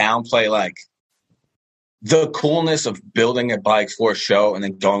want to downplay like the coolness of building a bike for a show and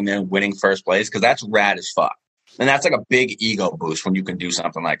then going there and winning first place, because that's rad as fuck. And that's like a big ego boost when you can do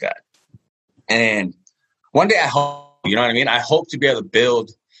something like that. And one day I hope, you know what I mean? I hope to be able to build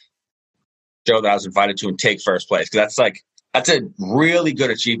a show that I was invited to and take first place. Because that's a really good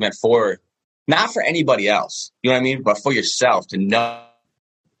achievement not for anybody else, you know what I mean? But for yourself to know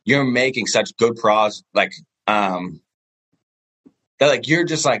you're making such good that like you're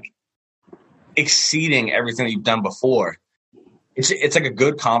just like exceeding everything that you've done before. It's like a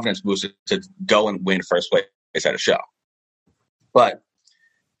good confidence boost to go and win first place at a show. But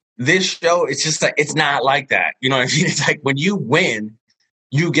this show, it's just like, it's not like that. You know what I mean? It's like when you win,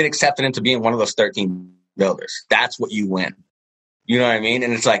 you get accepted into being one of those 13 builders. That's what you win. You know what I mean?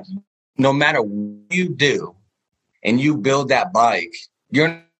 And it's like, no matter what you do and you build that bike,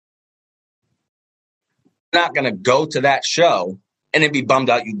 you're not going to go to that show and then be bummed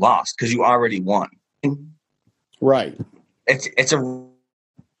out you lost because you already won. Right. It's a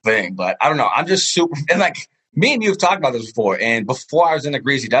thing, but I don't know. I'm just super, and like me and you have talked about this before. And before I was in the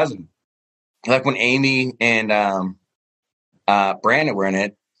Greasy Dozen, like when Amy and Brandon were in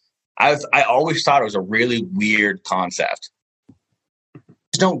it, I always thought it was a really weird concept.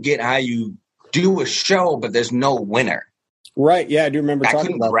 Just don't get how you do a show, but there's no winner. Right. Yeah, I do remember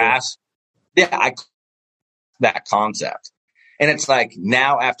talking about grasp. That. Yeah, that concept. And it's like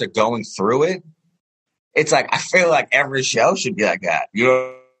now after going through it, it's like I feel like every show should be like that. You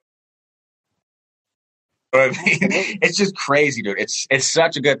know what I mean? It's just crazy, dude. It's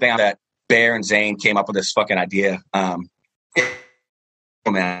such a good thing that Bear and Zane came up with this fucking idea.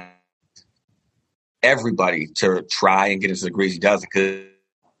 Man, everybody to try and get into the Greasy Dozen because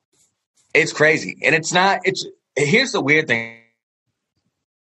it's crazy. And it's not, here's the weird thing.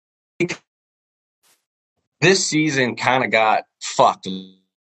 This season kind of got fucked. We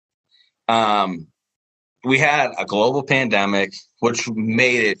had a global pandemic, which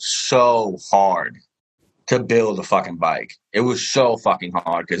made it so hard to build a fucking bike. It was so fucking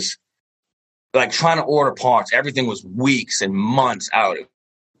hard because, like, trying to order parts, everything was weeks and months out.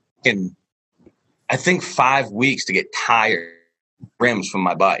 And I think 5 weeks to get tire rims from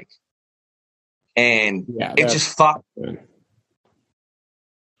my bike. And it just fucked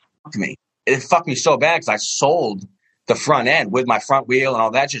me. It fucked me so bad because I sold the front end with my front wheel and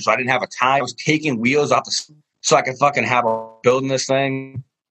all that shit. So I didn't have a tire. I was taking wheels off so I could fucking have building this thing.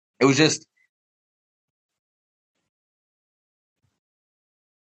 It was just.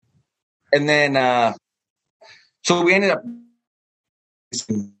 And then, so we ended up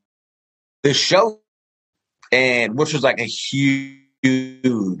this show, and which was like a huge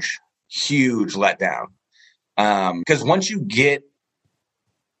letdown. Because once you get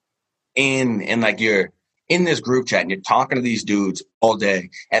in and like you're in this group chat and you're talking to these dudes all day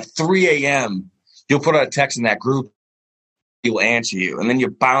at 3 a.m., you'll put out a text in that group, he'll answer you, and then you're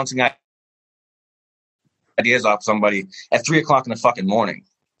bouncing ideas off somebody at 3 o'clock in the fucking morning.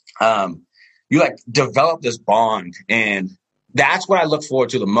 You like develop this bond, and that's what I look forward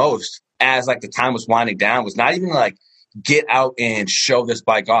to the most as like the time was winding down, was not even like get out and show this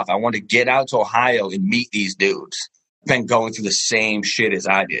bike off. I wanted to get out to Ohio and meet these dudes, been going through the same shit as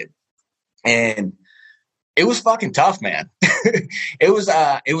I did. And it was fucking tough, man. It was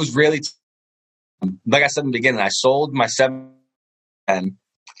really like I said in the beginning, I sold my 7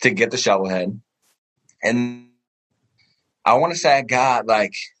 to get the shovel head. And I want to say I got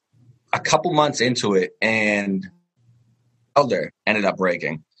like a couple months into it and welder ended up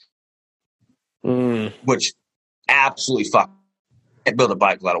breaking, which absolutely fucked. I built a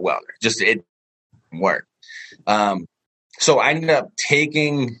bike without a welder. Just it didn't work. So I ended up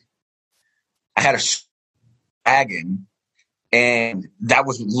I had a wagon, and that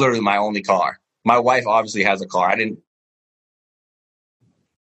was literally my only car. My wife obviously has a car. I didn't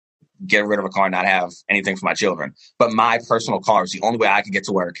get rid of a car and not have anything for my children. But my personal car was the only way I could get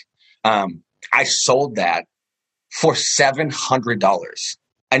to work. I sold that for $700,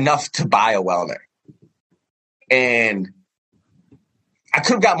 enough to buy a welder. And I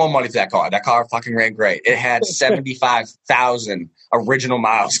could have got more money for that car. That car fucking ran great. It had 75,000 original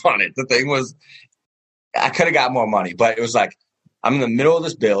miles on it. The thing was, I could have got more money, but it was like, I'm in the middle of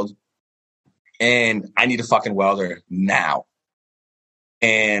this build and I need a fucking welder now.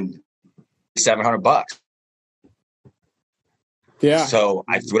 And $700. Yeah. So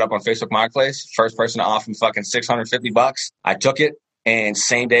I threw it up on Facebook Marketplace. First person to offer me fucking $650. I took it, and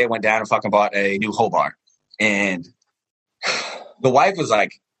same day I went down and fucking bought a new Hobart. And the wife was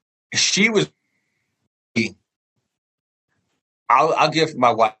like, I'll give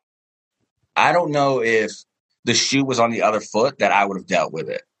my wife, I don't know if the shoe was on the other foot that I would have dealt with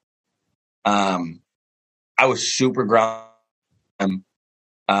it. I was super grown.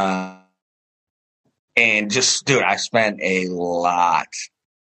 And just, dude, I spent a lot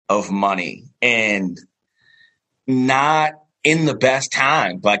of money and not in the best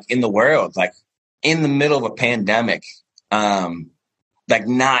time, like in the world, like in the middle of a pandemic, like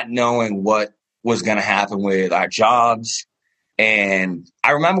not knowing what was going to happen with our jobs. And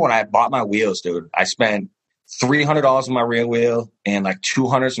I remember when I bought my wheels, dude, I spent $300 on my rear wheel and like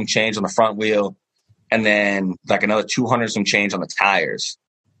 200 some change on the front wheel. And then like another 200 some change on the tires.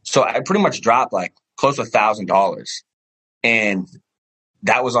 So I pretty much dropped like close to $1,000. And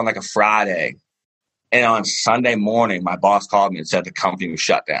that was on like a Friday. And on Sunday morning, my boss called me and said the company was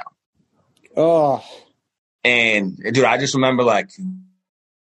shut down. Oh. And dude, I just remember like,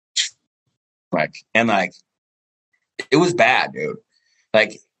 it was bad, dude.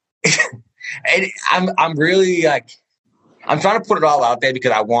 Like, I'm really like, I'm trying to put it all out there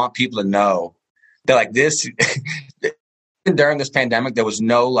because I want people to know that like this, during this pandemic, there was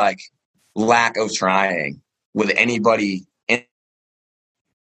no like lack of trying with anybody in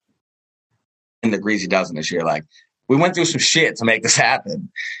the Greasy Dozen this year. Like, we went through some shit to make this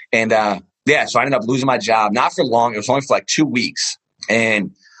happen. And yeah, so I ended up losing my job, not for long. It was only for like 2 weeks,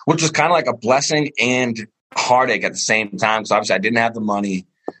 and which was kind of like a blessing and heartache at the same time. So obviously I didn't have the money.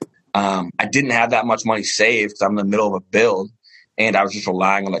 I didn't have that much money saved because I'm in the middle of a build, and I was just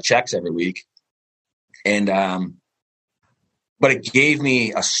relying on the checks every week. And but it gave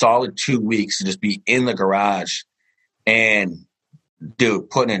me a solid 2 weeks to just be in the garage and,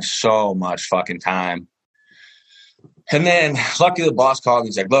 dude, putting in so much fucking time. And then luckily the boss called and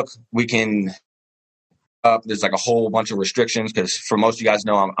he's like, look, we can there's like a whole bunch of restrictions because for most of you guys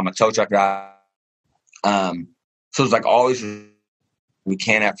know I'm a tow truck driver. So it's like always we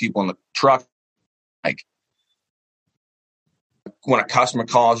can't have people in the truck. Like when a customer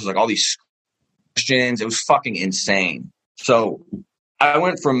calls, there's like all these questions. It was fucking insane. So I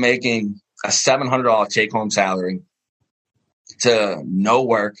went from making a $700 take-home salary to no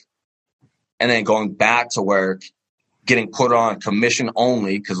work, and then going back to work, getting put on commission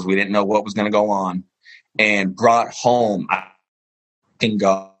only because we didn't know what was going to go on, and brought home, I can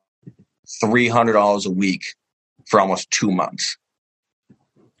go $300 a week for almost 2 months.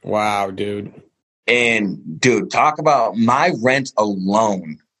 Wow, dude. And dude, talk about my rent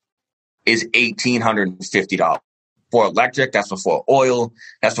alone is $1,850 for electric. That's before oil.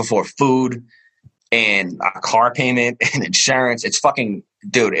 That's before food and a car payment and insurance. It's fucking,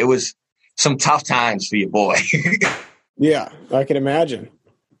 dude, it was some tough times for your boy. Yeah, I can imagine.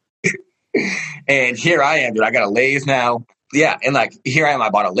 And here I am, dude. I got a lathe now. Yeah, and like here I am. I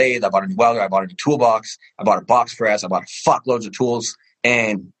bought a lathe. I bought a new welder. I bought a new toolbox. I bought a box press. I bought fuckloads of tools.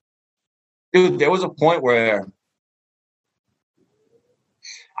 And dude, there was a point where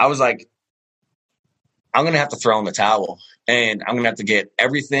I was like, I'm going to have to throw in the towel, and I'm going to have to get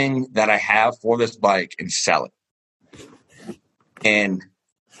everything that I have for this bike and sell it. And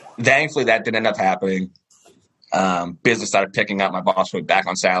thankfully that didn't end up happening. Business started picking up. My boss went back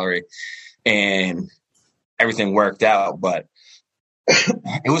on salary and everything worked out, but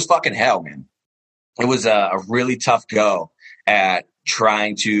it was fucking hell, man. It was a really tough go at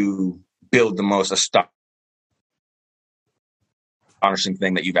trying to build the most astonishing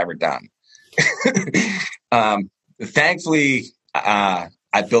thing that you've ever done. Thankfully, I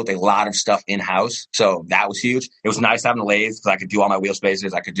built a lot of stuff in-house, so that was huge. It was nice having a lathe because I could do all my wheel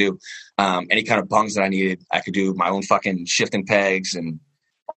spaces. I could do any kind of bungs that I needed. I could do my own fucking shifting pegs, and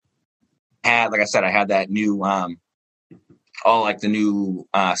like I said, I had that new, all like the new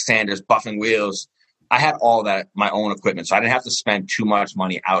Sanders buffing wheels. I had all that, my own equipment, so I didn't have to spend too much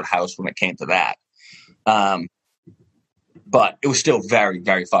money out-house when it came to that. But it was still very,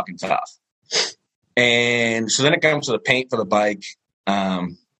 very fucking tough. And so then it comes to the paint for the bike.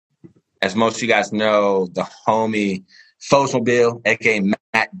 As most of you guys know, the homie Fosmobile, aka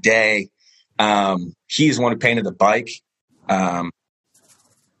Matt Day, he's the one who painted the bike.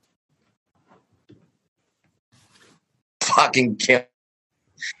 Fucking kill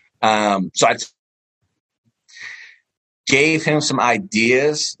So I gave him some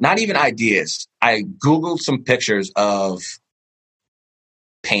ideas, not even ideas. I Googled some pictures of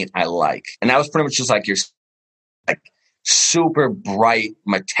paint I like. And that was pretty much just like your like super bright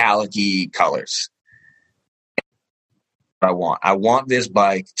metallic-y colors. I want this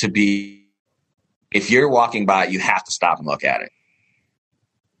bike to be, if you're walking by it, you have to stop and look at it.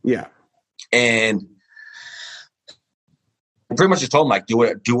 Yeah. And I pretty much just told him, like, do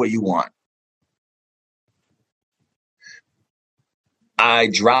what you want. I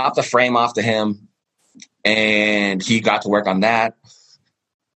dropped the frame off to him, and he got to work on that.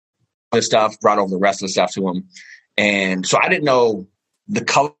 This stuff, brought over the rest of the stuff to him. And so I didn't know the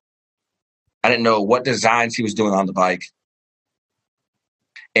color. I didn't know what designs he was doing on the bike.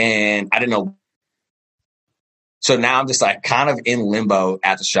 And I didn't know. So now I'm just like kind of in limbo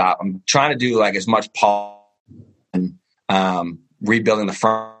at the shop. I'm trying to do like as much and rebuilding the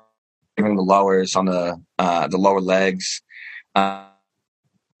front, giving the lowers on the lower legs.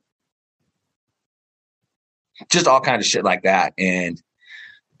 Just all kinds of shit like that. And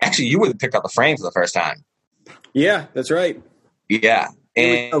actually, you would have picked up the frame for the first time. Yeah, that's right. Yeah.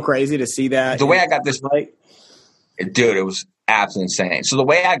 It was so crazy to see that. The way I got this bike, dude, it was absolutely insane. So the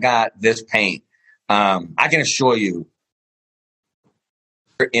way I got this paint, I can assure you,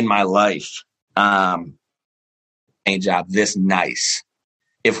 in my life, paint job this nice.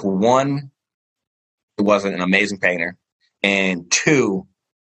 If one, it wasn't an amazing painter, and two,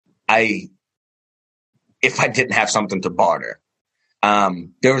 if I didn't have something to barter,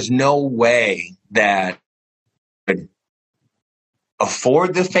 there was no way that I could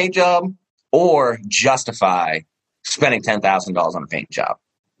afford this paint job or justify spending $10,000 on a paint job.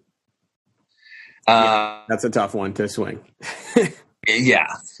 That's a tough one to swing. Yeah.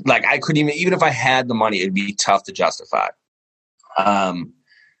 Like I couldn't even if I had the money, it'd be tough to justify.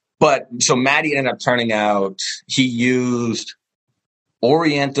 But so Matty ended up turning out, he used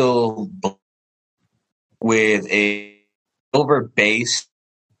Oriental with a silver base.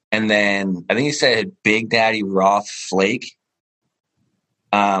 And then I think he said Big Daddy Roth flake.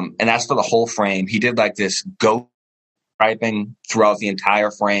 And that's for the whole frame. He did like this goat striping throughout the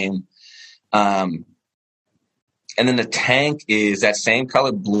entire frame. And then the tank is that same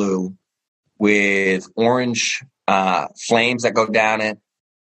color blue with orange flames that go down it.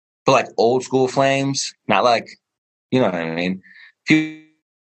 But like old school flames, not like, you know what I mean?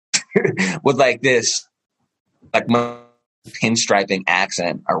 With like this, like pinstriping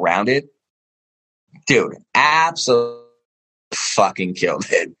accent around it. Dude, absolutely fucking killed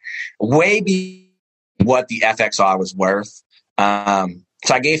it. Way beyond what the FXR was worth.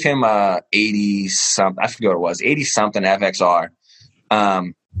 So I gave him a 80-something, I forget what it was, 80-something FXR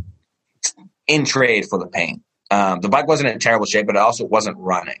in trade for the paint. The bike wasn't in terrible shape, but it also wasn't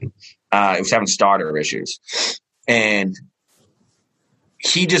running. It was having starter issues. And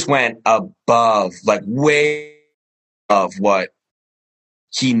he just went above, like way above what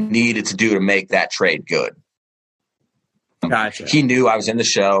he needed to do to make that trade good. Gotcha. He knew I was in the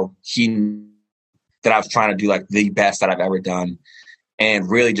show. He knew that I was trying to do like the best that I've ever done and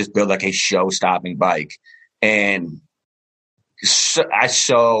really just build like a show-stopping bike. And so, I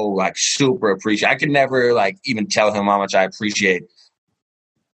so like super appreciate. I could never like even tell him how much I appreciate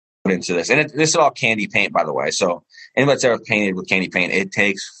put into this. And this is all candy paint, by the way. So anybody that's ever painted with candy paint, it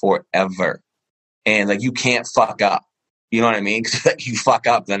takes forever, and like you can't fuck up. You know what I mean? Because if you fuck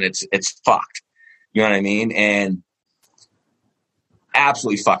up, then it's fucked. You know what I mean? And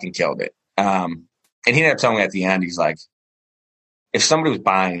absolutely fucking killed it. And he ended up telling me at the end, he's like, if somebody was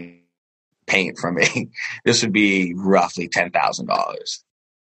buying paint from me, this would be roughly $10,000.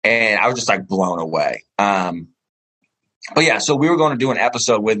 And I was just like blown away. But yeah, so we were going to do an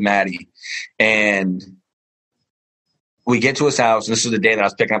episode with Matty, and we get to his house. And this was the day that I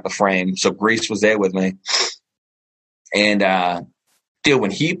was picking up the frame. So Grease was there with me. And dude,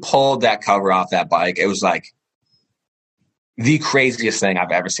 when he pulled that cover off that bike, it was like the craziest thing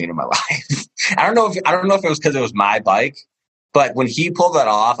I've ever seen in my life. I don't know if it was because it was my bike, but when he pulled that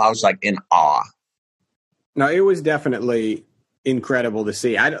off, I was like in awe. No, it was definitely incredible to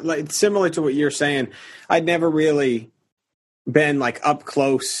see. Like, similar to what you're saying, I'd never really been like up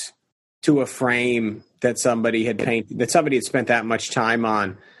close to a frame that somebody had painted, that somebody had spent that much time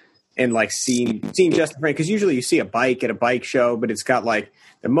on, and like seen just the frame. Because usually you see a bike at a bike show, but it's got like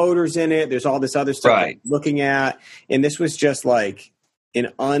the motors in it. There's all this other stuff right. I'm looking at, and this was just like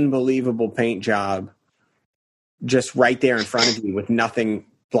an unbelievable paint job, just right there in front of you with nothing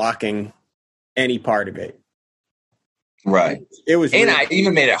blocking any part of it. Right. It was, and really I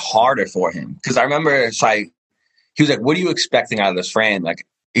even made it harder for him because I remember he was like, "What are you expecting out of this frame?" Like,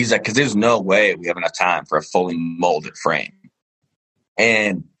 He's like, because there's no way we have enough time for a fully molded frame.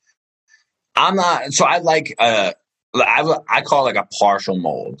 And I'm not, so I like, I call it like a partial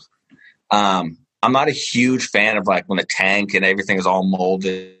mold. I'm not a huge fan of like when the tank and everything is all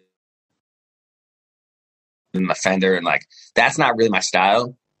molded in the fender, and like that's not really my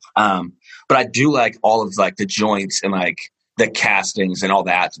style. But I do like all of like the joints and like the castings and all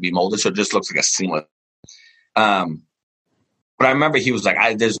that to be molded, so it just looks like a seamless. But I remember he was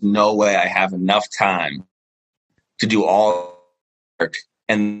like, "There's no way I have enough time to do all work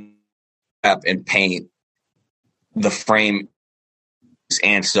and paint the frame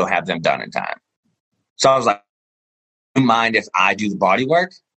and still have them done in time." So I was like, "Do you mind if I do the body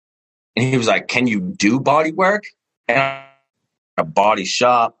work?" And he was like, "Can you do body work?" And a body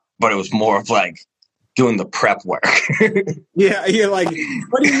shop, but it was more of like doing the prep work. Yeah, you're like,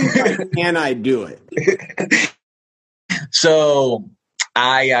 what do you mean by can I do it? So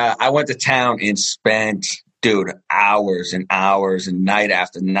I went to town and spent, dude, hours and hours and night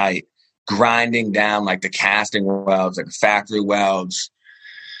after night grinding down like the casting welds, like the factory welds,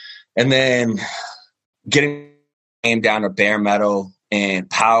 and then getting the down to bare metal and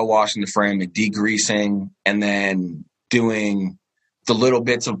power washing the frame and degreasing, and then doing the little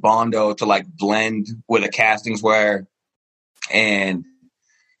bits of Bondo to like blend where the castings were, and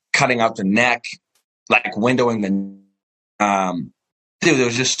cutting out the neck, like windowing the dude, there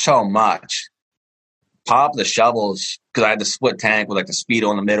was just so much. Pop the shovels, because I had the split tank with like the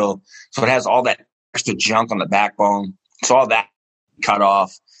Speedo in the middle, so it has all that extra junk on the backbone, so all that cut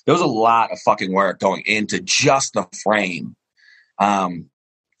off. There was a lot of fucking work going into just the frame. And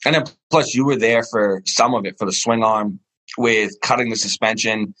then plus you were there for some of it for the swing arm with cutting the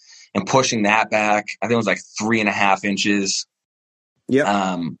suspension and pushing that back. I think it was like 3.5 inches.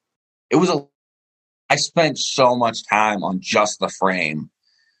 Yeah. It was I spent so much time on just the frame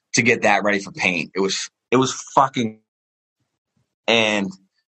to get that ready for paint. It was fucking, and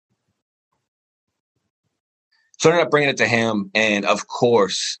so I ended up bringing it to him, and of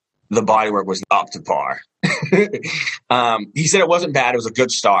course the bodywork was up to par. He said it wasn't bad. It was a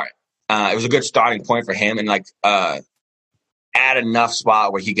good start. It was a good starting point for him, and like at enough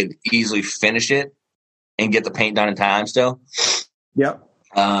spot where he could easily finish it and get the paint done in time still. Yep.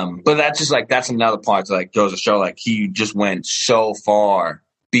 But that's just like, that's another part that like goes to show like he just went so far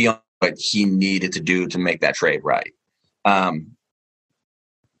beyond what he needed to do to make that trade right. Yeah,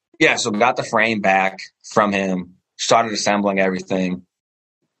 so got the frame back from him, started assembling everything.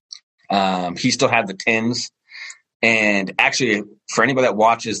 He still had the tins. And actually, for anybody that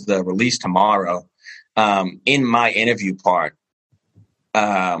watches the release tomorrow, in my interview part,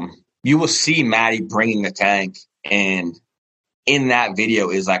 you will see Maddie bringing the tank, and in that video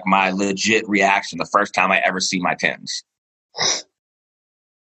is like my legit reaction the first time I ever see my tins.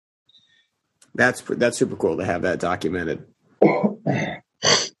 That's super cool to have that documented. Yeah,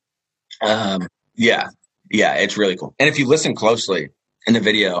 it's really cool. And if you listen closely in the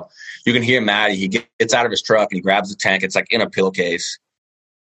video, you can hear Maddie. He gets out of his truck and he grabs the tank. It's like in a pillowcase.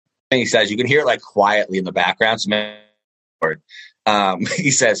 And he says, you can hear it like quietly in the background.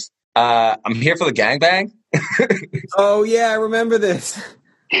 He says, "I'm here for the gangbang." Oh yeah, I remember this.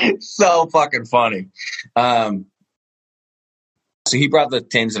 So fucking funny. So he brought the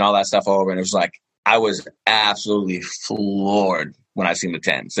tins and all that stuff over, and it was like, I was absolutely floored when I seen the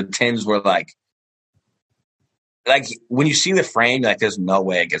tins. The tins were like when you see the frame, like there's no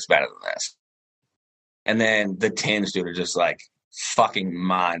way it gets better than this. And then the tins, dude, are just like fucking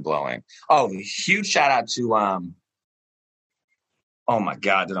mind blowing. Oh, huge shout out to oh my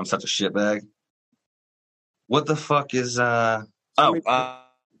god, dude, I'm such a shitbag. What the fuck is Tell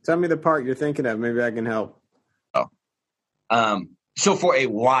me the part you're thinking of. Maybe I can help. So for a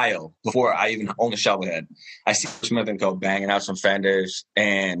while before I even owned a Shovelhead, I see Smith & Co. banging out some fenders,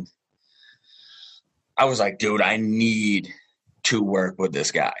 and I was like, dude, I need to work with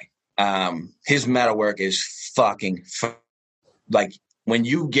this guy. His metalwork is fucking like when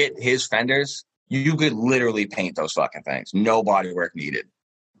you get his fenders, you could literally paint those fucking things. No body work needed.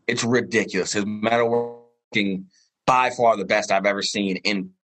 It's ridiculous. His metalworking by far the best I've ever seen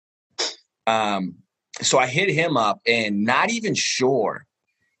in. So I hit him up and not even sure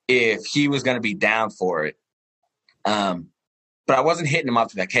if he was going to be down for it. But I wasn't hitting him up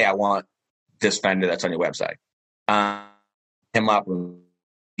to like, hey, I want this fender that's on your website. Him up with an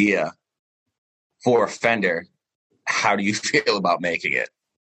idea for a fender. How do you feel about making it?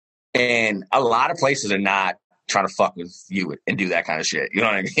 And a lot of places are not trying to fuck with you and do that kind of shit. You know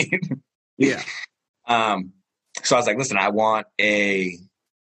what I mean? Yeah. So I was like, listen, I want a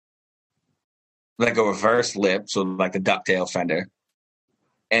reverse lip, so like the ducktail fender.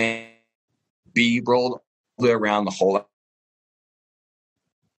 and be rolled all the way around the whole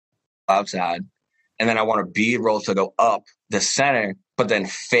outside. And then I want a bead roll to go up the center, but then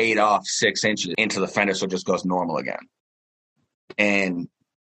fade off 6 inches into the fender so it just goes normal again. And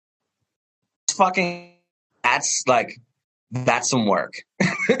that's some work.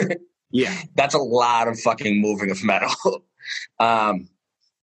 Yeah. That's a lot of fucking moving of metal.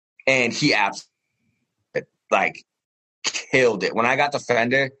 And he absolutely killed it. When I got the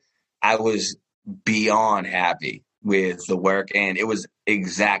fender, I was beyond happy with the work, and it was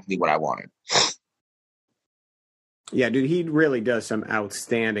exactly what I wanted. Yeah, dude, he really does some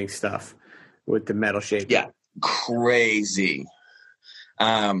outstanding stuff with the metal shape. Yeah, crazy.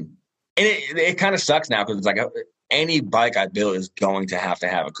 And it kind of sucks now because it's like any bike I build is going to have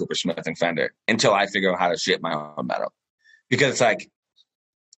a Cooper Smithing fender until I figure out how to ship my own metal. Because it's like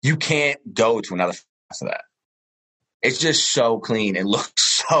you can't go to another for that. It's just so clean and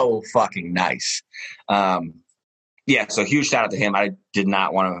looks so fucking nice. Yeah, so huge shout out to him. I did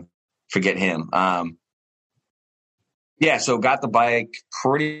not want to forget him. Yeah, so got the bike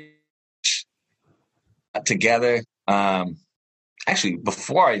pretty together. Actually,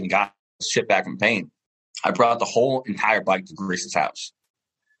 before I even got shit back from paint, I brought the whole entire bike to Grease's house.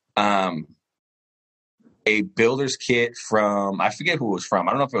 A builder's kit from, I forget who it was from.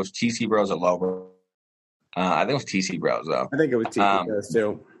 I don't know if it was TC Bros or Lobo. I think it was TC Bros, though. I think it was TC Bros,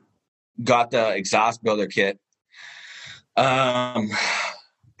 too. Got the exhaust builder kit. Brought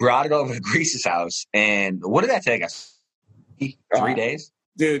it over to Grease's house. And what did that take us? 3 days?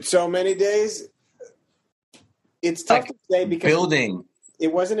 Dude, so many days. It's tough to say because building.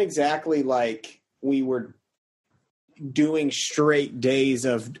 It wasn't exactly like we were doing straight days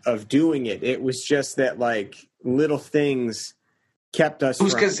of doing it. It was just that little things kept us. It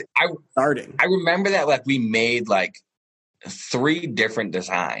was because starting. I remember that we made 3 different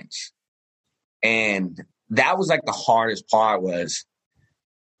designs, and that was the hardest part was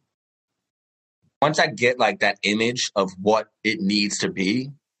once I get that image of what it needs to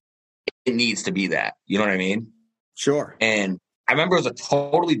be that. You know what I mean? Sure. And I remember it was a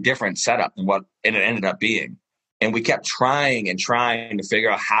totally different setup than what it ended up being. And we kept trying to figure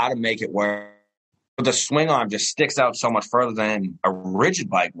out how to make it work. But the swing arm just sticks out so much further than a rigid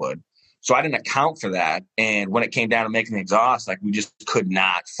bike would. So I didn't account for that. And when it came down to making the exhaust, we just could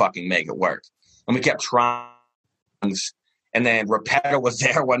not fucking make it work. And we kept trying. And then Repetto was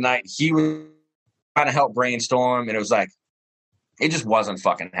there one night. He was trying to help brainstorm. And it was it just wasn't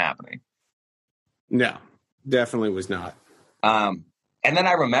fucking happening. No, definitely was not. And then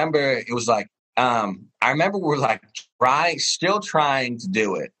I remember it was I remember we were still trying to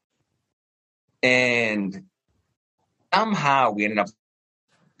do it. And somehow we ended up,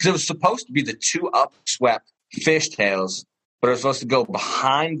 because it was supposed to be the 2 upswept fishtails, but it was supposed to go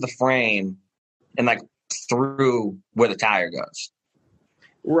behind the frame and through where the tire goes.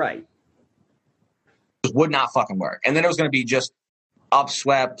 Right. It would not fucking work. And then it was going to be just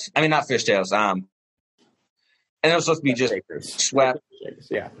upswept. I mean, not fishtails. And it was supposed to be just swept.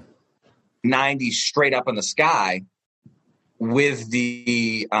 Yeah. 90 straight up in the sky with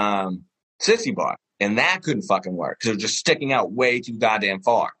the sissy bar, and that couldn't fucking work because it was just sticking out way too goddamn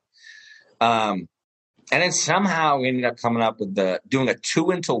far. And then somehow we ended up coming up with doing a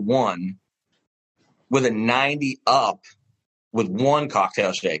 2-into-1 with a 90 up with 1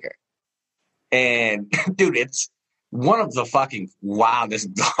 cocktail shaker. And dude, it's one of the fucking wildest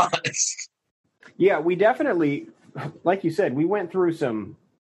guns. Yeah, we definitely, like you said, we went through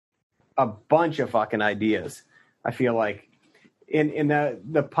a bunch of fucking ideas. I feel like in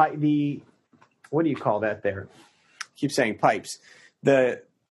the what do you call that there? Keep saying pipes. The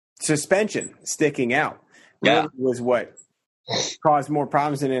suspension sticking out really was what caused more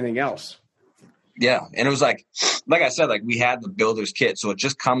problems than anything else. Yeah, and it was like I said, we had the builder's kit, so it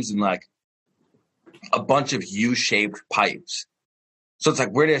just comes in a bunch of U-shaped pipes. So it's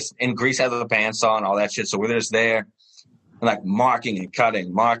we're just in Grease out of the bandsaw and all that shit. So we're just there and marking and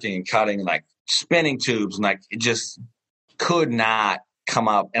cutting, and spinning tubes, and it just could not come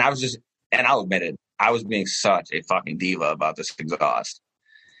up. And and I'll admit it, I was being such a fucking diva about this exhaust.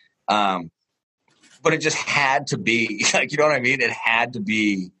 But it just had to be you know what I mean? It had to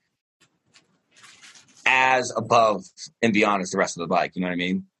be as above and beyond as the rest of the bike. You know what I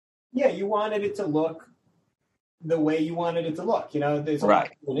mean? Yeah, you wanted it to look the way you wanted it to look. There's a lot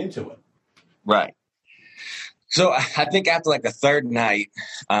going into it. Right. So I think after the 3rd night,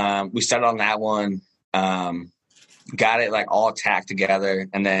 we started on that one, got it all tacked together,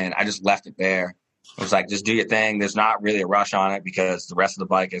 and then I just left it there. It was just do your thing. There's not really a rush on it because the rest of the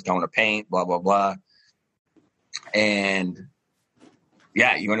bike is going to paint, blah, blah, blah. And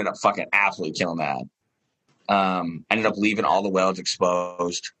Yeah, you ended up fucking absolutely killing that. Ended up leaving all the welds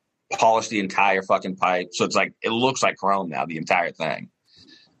exposed, polished the entire fucking pipe. So it's like, it looks like chrome now, the entire thing.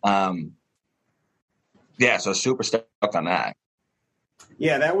 Yeah, so super stoked on that.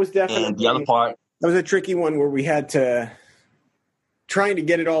 Yeah, that was definitely. And the other part. That was a tricky one where we had to trying to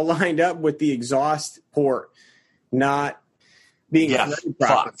get it all lined up with the exhaust port not being threaded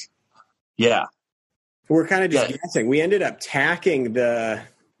properly. Fucked. Yeah. We're kind of just guessing. We ended up tacking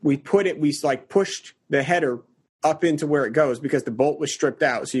we pushed the header up into where it goes because the bolt was stripped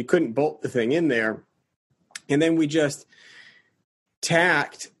out. So you couldn't bolt the thing in there. And then we just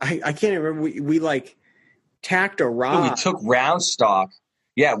tacked. I can't remember. We like tacked a rod. We took round stock.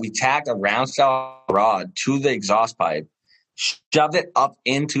 Yeah, we tacked a round stock rod to the exhaust pipe, shoved it up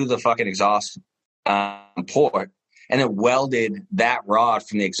into the fucking exhaust port, and then welded that rod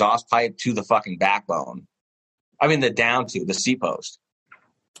from the exhaust pipe to the fucking backbone. I mean, the seat post.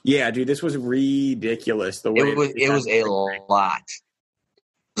 Yeah, dude, this was ridiculous. The way it was a lot.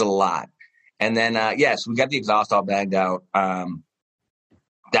 It was a lot. And then, so we got the exhaust all bagged out.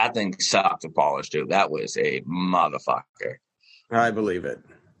 That thing sucked to polish, dude. That was a motherfucker. I believe it.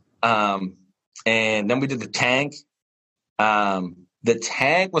 And then we did the tank. The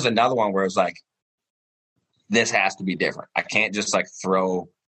tank was another one where it was like, this has to be different. I can't just like throw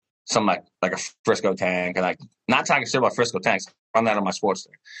some like a Frisco tank, and like, not talking shit about Frisco tanks. I run that on my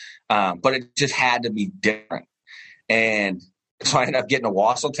Sportster. But it just had to be different. And so I ended up getting a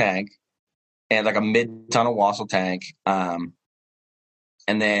Wassel tank and like a mid-tunnel Wassel tank. And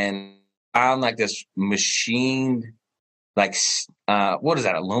then I found like this machined, like, what is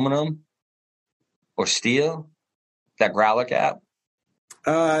that, aluminum or steel? That growler cap?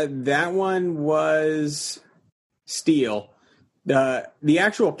 That one was steel. The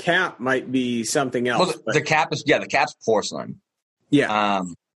actual cap might be something else. Well, the cap's porcelain. Yeah.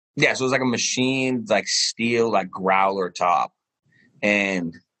 So it was like a machined, like steel, like growler top.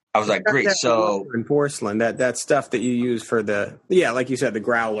 And I was like, great. So in porcelain, that stuff that you use for like you said, the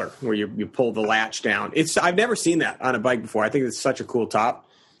growler where you pull the latch down. I've never seen that on a bike before. I think it's such a cool top.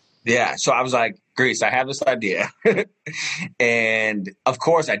 Yeah. So I was like, Grease, I have this idea. And of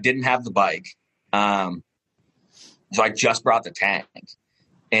course I didn't have the bike. So I just brought the tank,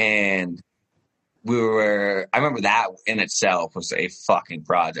 and I remember that in itself was a fucking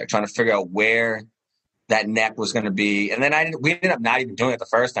project, trying to figure out where that neck was going to be. And then we ended up not even doing it the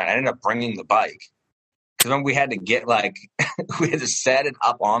first time. I ended up bringing the bike. Because then we had to get we had to set it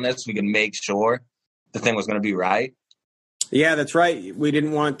up on this so we could make sure the thing was going to be right. Yeah, that's right. We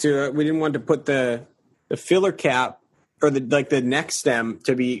didn't want to put the filler cap or the neck stem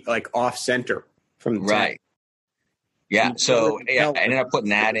to be like off center from the tank. Right. Yeah. So I ended up putting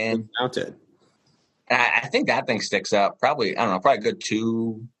that in. Mounted. And I think that thing sticks up probably a good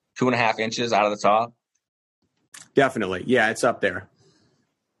 2.5 inches out of the top. Definitely. Yeah, it's up there.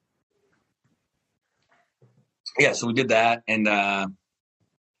 Yeah, so we did that. And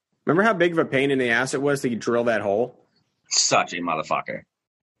remember how big of a pain in the ass it was to drill that hole? Such a motherfucker.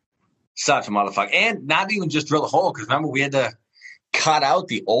 And not even just drill a hole, because remember, we had to cut out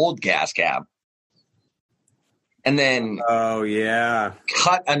the old gas cap. And then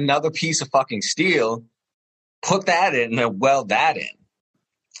cut another piece of fucking steel, put that in, and then weld that in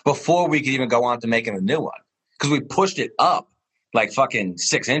before we could even go on to making a new one. Because we pushed it up like fucking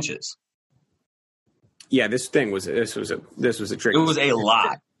 6 inches. Yeah, this was a trick. It was a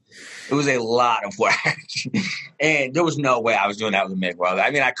lot. It was a lot of work. And there was no way I was doing that with a MIG welder. I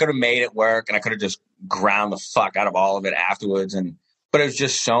mean, I could have made it work, and I could have just ground the fuck out of all of it afterwards. But it was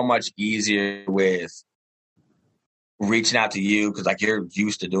just so much easier with reaching out to you, because like you're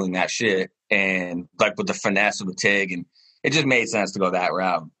used to doing that shit, and like with the finesse of the TIG, and it just made sense to go that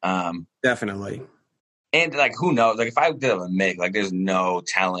route. Definitely. And like, who knows? Like if I did a MIG, like there's no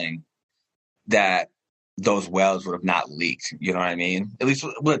telling that those welds would have not leaked. You know what I mean? At least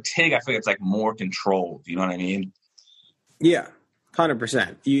with a TIG, I feel it's like more controlled. You know what I mean? Yeah,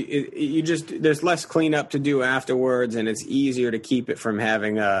 100%. You just, there's less cleanup to do afterwards, and it's easier to keep it from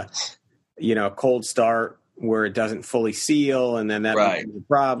having a cold start where it doesn't fully seal, and then that becomes a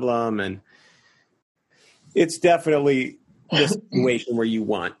problem. And it's definitely the situation where you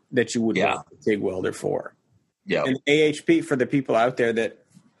want that you would want a TIG welder for. Yeah. And AHP, for the people out there that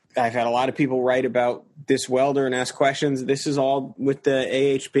I've had a lot of people write about this welder and ask questions, this is all with the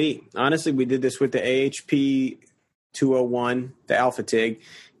AHP. Honestly, we did this with the AHP 201, the Alpha TIG,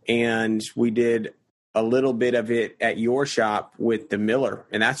 and we did a little bit of it at your shop with the Miller,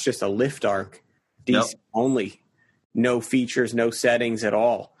 and that's just a lift arc. Decent only, no features, no settings at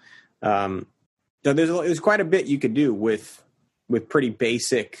all. So there's quite a bit you could do with with pretty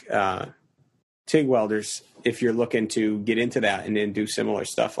basic TIG welders if you're looking to get into that and then do similar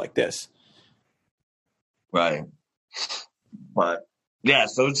stuff like this. Right. But yeah,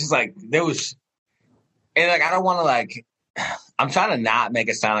 so it's just like there was, and like I don't want to like, I'm trying to not make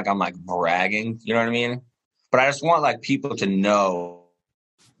it sound like I'm like bragging, you know what I mean? But I just want like people to know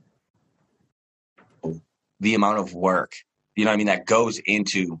the amount of work, you know what I mean, that goes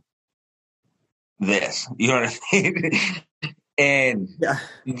into this, you know what I mean? And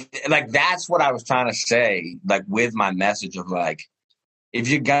like that's what I was trying to say, like with my message of like, if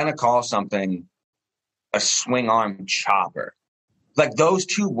you're gonna call something a swing arm chopper, like those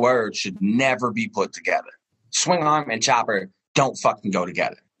two words should never be put together. Swing arm and chopper don't fucking go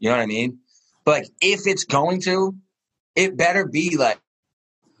together. You know what I mean? But like if it's going to, it better be like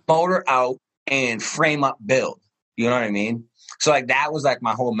motor out and frame up build. You know what I mean? So like that was like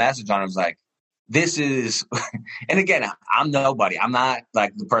my whole message on it. Was like, this is, and again, I'm nobody. I'm not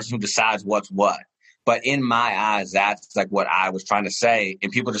like the person who decides what's what. But in my eyes, that's like what I was trying to say.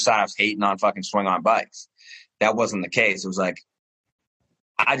 And people decided I was hating on fucking swing arm bikes. That wasn't the case. It was like,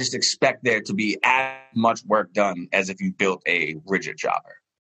 I just expect there to be as much work done as if you built a rigid chopper.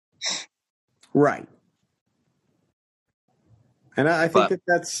 Right. And I think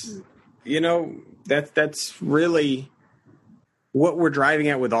that's, you know, that's really what we're driving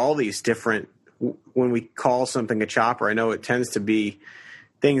at with all these different, when we call something a chopper. I know it tends to be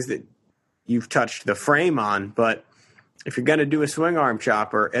things that you've touched the frame on, but if you're going to do a swing arm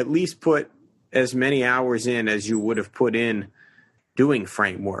chopper, at least put as many hours in as you would have put in doing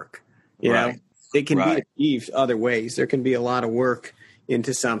frame work. You know, it can be achieved other ways. There can be a lot of work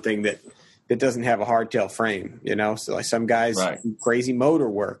into something that doesn't have a hardtail frame, you know? So like some guys do crazy motor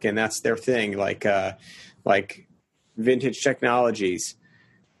work and that's their thing. Like Vintage Technologies,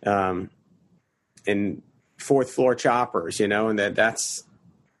 and fourth floor choppers, you know, and that's,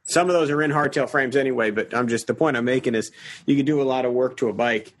 some of those are in hardtail frames anyway, but the point I'm making is you can do a lot of work to a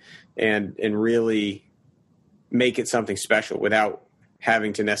bike and really make it something special without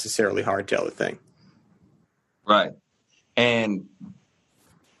having to necessarily hardtail the thing. Right. And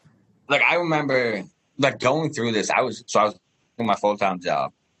like, I remember like going through this, I was doing my full-time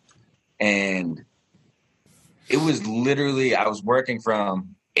job and it was literally, I was working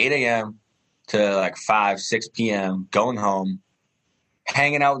from 8 a.m. to like 5, 6 p.m., going home,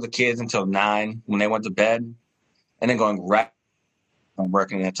 hanging out with the kids until 9 when they went to bed, and then going right and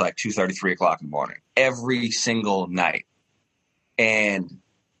working until like 2:30, 3 o'clock in the morning, every single night. And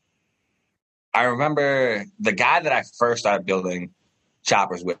I remember the guy that I first started building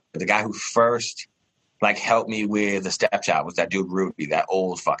choppers with, the guy who first like helped me with the step chop was that dude Ruby, that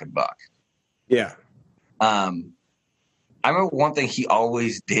old fucking buck. Yeah. I remember one thing he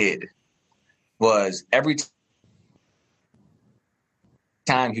always did was every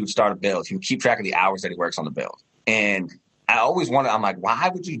time he would start a build, he would keep track of the hours that he works on the build. And I always wondered, I'm like, why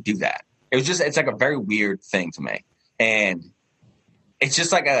would you do that? It's like a very weird thing to me. And it's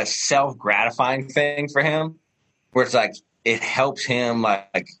just like a self-gratifying thing for him where it's like, it helps him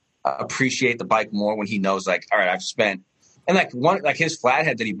like appreciate the bike more when he knows like, all right, I've spent, and like his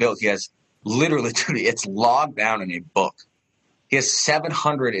flathead that he built, he has literally, it's logged down in a book. He has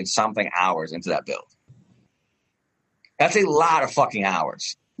 700 and something hours into that build. That's a lot of fucking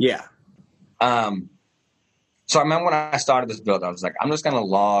hours. Yeah. So I remember when I started this build, I was like, I'm just going to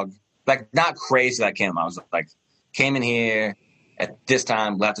log, like not crazy like him. I was like, came in here at this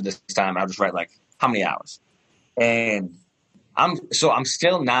time, left at this time. And I'll just write like how many hours. And I'm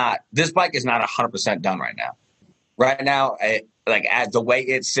still not, this bike is not 100% done right now. Right now, the way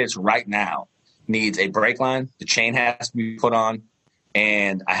it sits right now needs a brake line. The chain has to be put on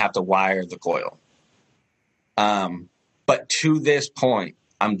and I have to wire the coil. But to this point,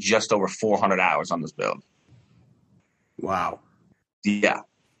 I'm just over 400 hours on this build. Wow. Yeah.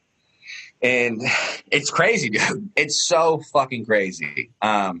 And it's crazy, dude. It's so fucking crazy.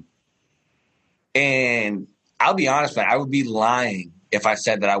 And I'll be honest, man, I would be lying if I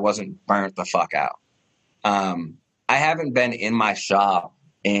said that I wasn't burnt the fuck out. I haven't been in my shop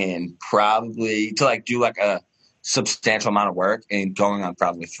and probably to like do like a substantial amount of work and going on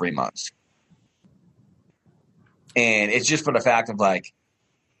probably 3 months. And it's just for the fact of like,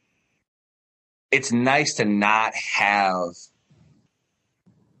 it's nice to not have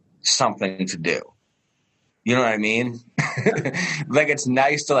something to do. You know what I mean? Like it's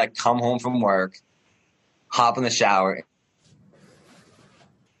nice to like come home from work, hop in the shower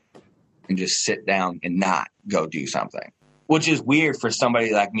and just sit down and not go do something, which is weird for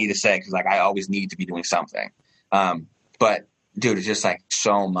somebody like me to say, because like I always need to be doing something. But dude, it's just like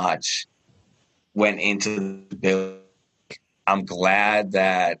so much went into the build. I'm glad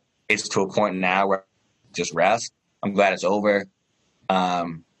that it's to a point now where I just rest. I'm glad it's over.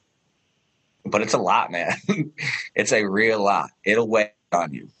 But it's a lot, man. It's a real lot. It'll weigh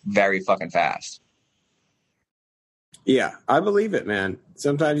on you very fucking fast. Yeah, I believe it, man.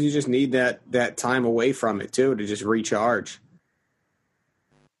 Sometimes you just need that time away from it too to just recharge.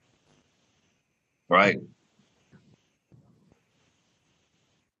 Right.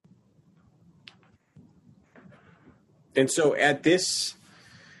 And so at this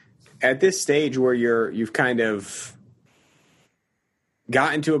stage where you've kind of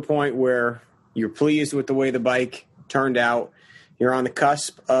gotten to a point where you're pleased with the way the bike turned out, you're on the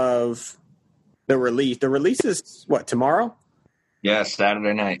cusp of the release. The release is what, tomorrow? Yeah,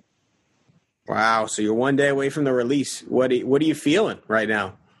 Saturday night. Wow, so you're one day away from the release. What are you feeling right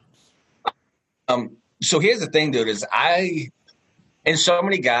now? So here's the thing, dude, is and so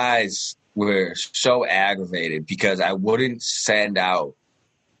many guys were so aggravated because I wouldn't send out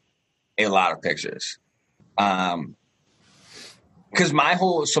a lot of pictures. Because my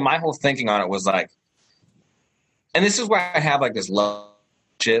whole thinking on it was like, and this is where I have like this love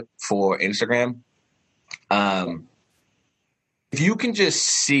shit for Instagram. If you can just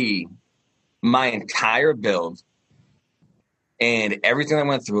see my entire build and everything that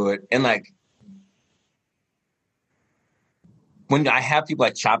went through it, and like when I have people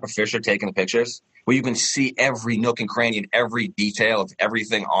like Chopper Fisher taking the pictures, where you can see every nook and cranny and every detail of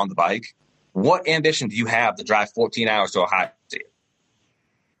everything on the bike, what ambition do you have to drive 14 hours to Ohio to see it?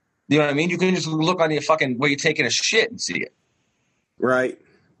 You know what I mean? You can just look on your fucking where you're taking a shit and see it. Right.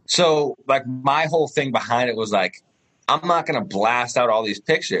 So, like, my whole thing behind it was like, I'm not going to blast out all these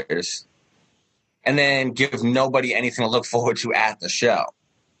pictures and then give nobody anything to look forward to at the show.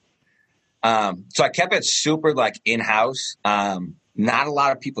 So I kept it super, like, in-house. Not a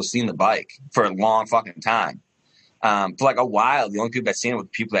lot of people seen the bike for a long fucking time. For, like, a while, the only people that seen it were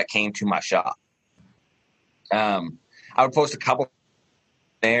people that came to my shop. I would post a couple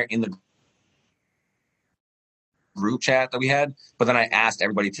there in the group chat that we had, but then I asked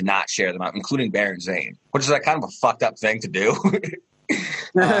everybody to not share them out, including Bear and Zane, which is like kind of a fucked up thing to do.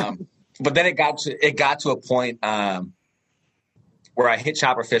 But then it got to a point where I hit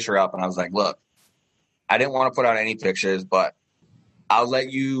Chopper Fisher up and I was like, look, I didn't want to put out any pictures, but I'll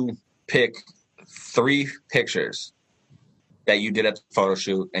let you pick 3 pictures that you did at the photo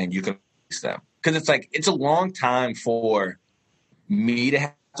shoot and you can release them. Because it's like, it's a long time for me to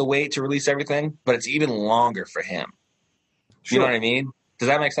have to wait to release everything, but it's even longer for him. Sure. You know what I mean? Does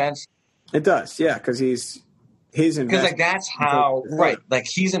that make sense? It does, yeah, because his investment. Because like that's how right, like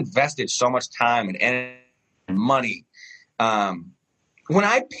he's invested so much time and energy and money. When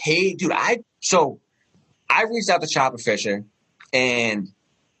I paid, dude, I reached out to Chopper Fisher, and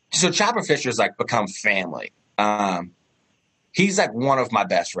so Chopper Fisher's like become family. He's like one of my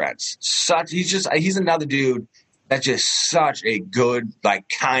best friends. He's another dude that's just such a good, like,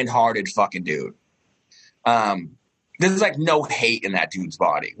 kind-hearted fucking dude. There's, like, no hate in that dude's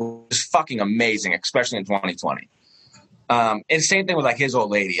body. It's fucking amazing, especially in 2020. And same thing with, like, his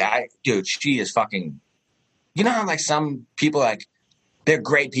old lady. Dude, she is fucking... You know how, like, some people, like, they're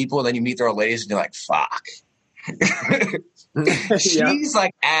great people, and then you meet their old ladies, and you're like, fuck. She's,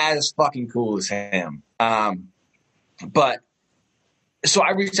 like, as fucking cool as him. But... So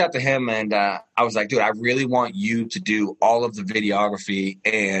I reached out to him and I was like, dude, I really want you to do all of the videography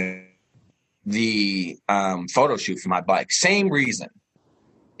and the photo shoot for my bike. Same reason.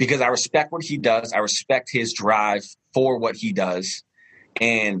 Because I respect what he does. I respect his drive for what he does.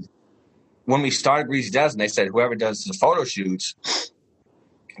 And when we started Greasy Dozen, they said whoever does the photo shoots,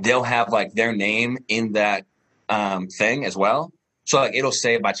 they'll have like their name in that thing as well. So like it'll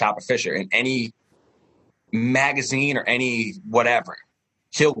say by Chopper Fisher in any magazine or any whatever.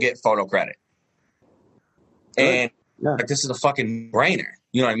 He'll get photo credit. And like, this is a fucking brainer.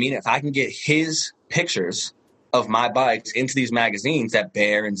 You know what I mean? If I can get his pictures of my bikes into these magazines that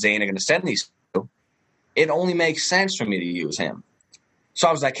Bear and Zane are going to send these to, it only makes sense for me to use him. So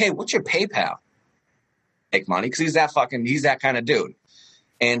I was like, hey, what's your PayPal? Make money. Because he's that kind of dude.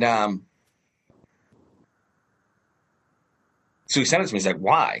 And so he sent it to me. He's like,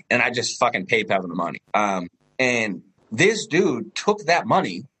 why? And I just fucking PayPal him the money. And this dude took that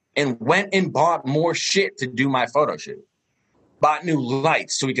money and went and bought more shit to do my photo shoot. Bought new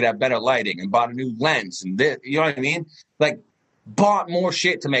lights so we could have better lighting and bought a new lens and this, you know what I mean? Like, bought more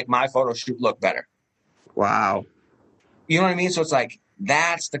shit to make my photo shoot look better. Wow. You know what I mean? So it's like,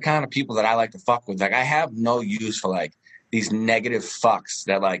 that's the kind of people that I like to fuck with. Like, I have no use for, like, these negative fucks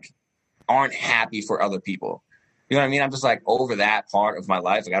that, like, aren't happy for other people. You know what I mean? I'm just, like, over that part of my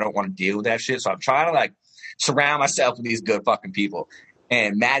life. Like, I don't want to deal with that shit. So I'm trying to, like, surround myself with these good fucking people.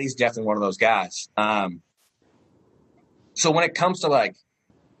 And Maddie's definitely one of those guys. So when it comes to like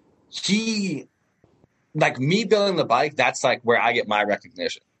me building the bike, that's like where I get my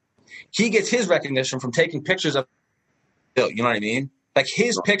recognition. He gets his recognition from taking pictures of build. You know what I mean? Like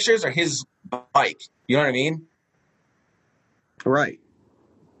his pictures are his bike. You know what I mean? Right.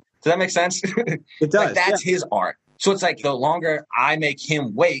 Does that make sense? It does. Like that's his art. So it's like the longer I make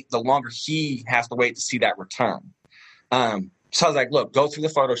him wait, the longer he has to wait to see that return. So I was like, look, go through the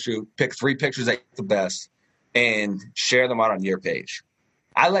photo shoot, pick 3 pictures that you the best, and share them out on your page.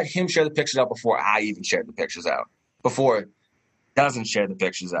 I let him share the pictures out before I even shared the pictures out. Before doesn't share the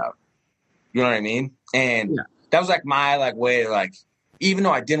pictures out. You know what I mean? And that was like my like way to like, even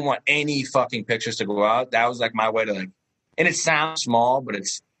though I didn't want any fucking pictures to go out, that was like my way to like, and it sounds small, but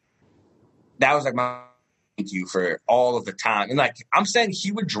that was like my thank you for all of the time. And like, I'm saying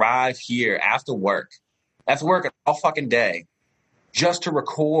he would drive here after work all fucking day just to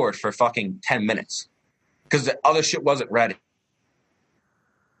record for fucking 10 minutes because the other shit wasn't ready.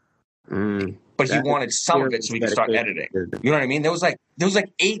 But he wanted some of it so he could start editing. You know what I mean? There was like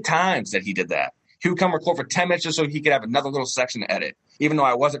 8 times that he did that. He would come record for 10 minutes just so he could have another little section to edit, even though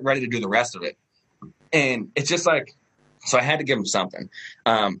I wasn't ready to do the rest of it. And it's just like, so I had to give him something.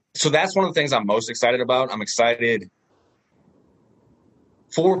 So that's one of the things I'm most excited about. I'm excited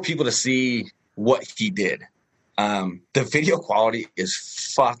for people to see what he did. The video quality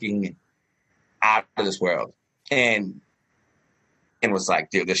is fucking out of this world. And was like,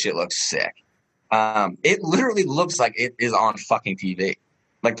 dude, this shit looks sick. It literally looks like it is on fucking TV.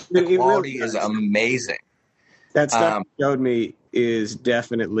 Like the quality is amazing. That stuff you showed me is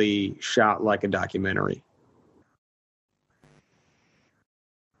definitely shot like a documentary.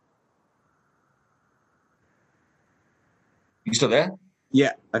 You still there?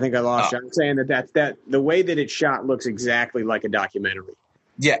 Yeah, I think I lost you. I'm saying that the way that it's shot looks exactly like a documentary.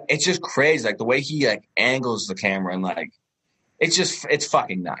 Yeah, it's just crazy. Like the way he like angles the camera and like, it's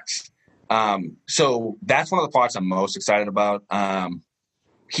fucking nuts. So that's one of the parts I'm most excited about.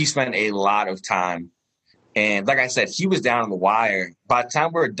 He spent a lot of time, and like I said, he was down on the wire. By the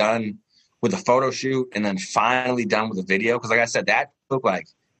time we were done with the photo shoot and then finally done with the video, because like I said, that took like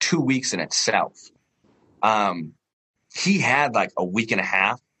 2 weeks in itself. He had like a week and a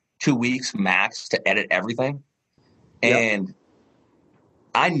half, 2 weeks max to edit everything. And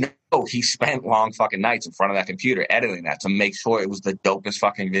I know he spent long fucking nights in front of that computer editing that to make sure it was the dopest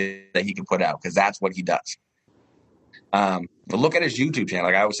fucking video that he could put out, because that's what he does. But look at his YouTube channel.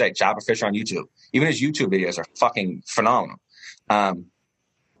 Like I always say, Chopper Fisher on YouTube. Even his YouTube videos are fucking phenomenal.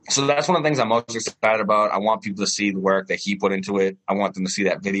 So that's one of the things I'm most excited about. I want people to see the work that he put into it. I want them to see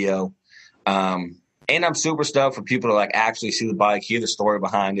that video. And I'm super stoked for people to like actually see the bike, hear the story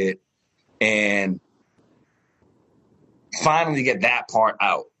behind it, and finally get that part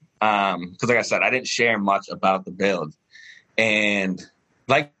out. Because like I said, I didn't share much about the build. And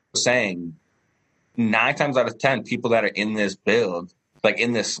like I was saying, 9 times out of 10, people that are in this build, like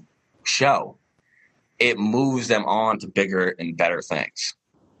in this show, it moves them on to bigger and better things.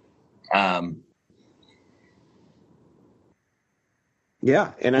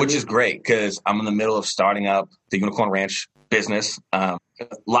 Yeah, and which is great because I'm in the middle of starting up the Unicorn Ranch business.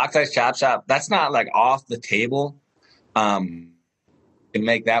 Loctite Chop Shop, that's not like off the table. Can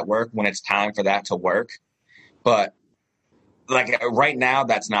make that work when it's time for that to work. But like right now,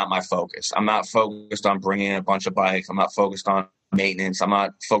 that's not my focus. I'm not focused on bringing in a bunch of bikes. I'm not focused on maintenance. I'm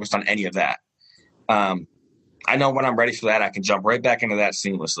not focused on any of that. I know when I'm ready for that, I can jump right back into that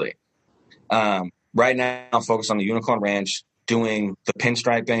seamlessly. Right now, I'm focused on the Unicorn Ranch, doing the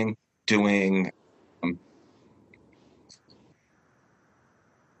pinstriping, doing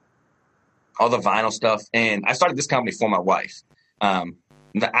all the vinyl stuff. And I started this company for my wife. I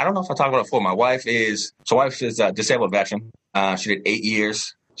don't know if I talked about it before. My wife is a disabled veteran. She did 8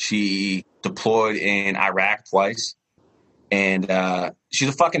 years. She deployed in Iraq twice. And she's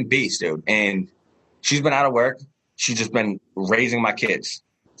a fucking beast, dude. And she's been out of work. She's just been raising my kids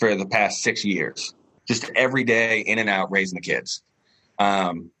for the past 6 years. Just every day in and out raising the kids.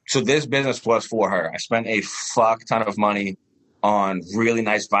 So this business was for her. I spent a fuck ton of money on really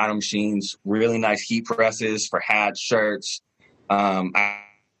nice vinyl machines, really nice heat presses for hats, shirts,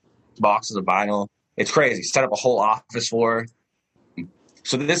 boxes of vinyl. It's crazy. Set up a whole office for her.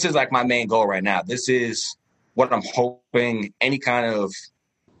 So this is like my main goal right now. This is what I'm hoping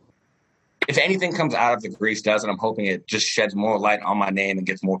if anything comes out of the Grease Dozen, I'm hoping it just sheds more light on my name and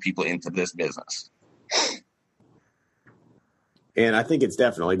gets more people into this business. And I think it's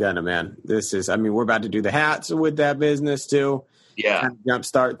definitely gonna, man. We're about to do the hats with that business too. Yeah. Kind of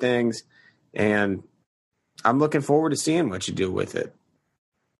jumpstart things. And I'm looking forward to seeing what you do with it.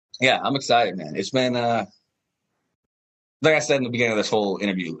 Yeah, I'm excited, man. It's been, like I said in the beginning of this whole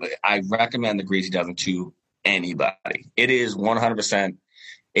interview, I recommend the Greasy Dozen to anybody. It is 100%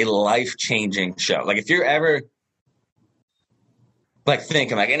 a life-changing show. Like, if you're ever, like,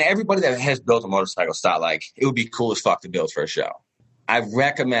 thinking, like, and everybody that has built a motorcycle thought, like, it would be cool as fuck to build for a show. I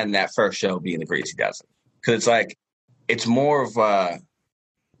recommend that first show being the Greasy Dozen. Because it's like, it's more of a,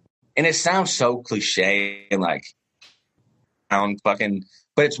 and it sounds so cliche and like,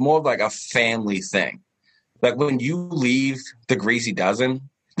 but it's more of like a family thing. Like when you leave the Greasy Dozen,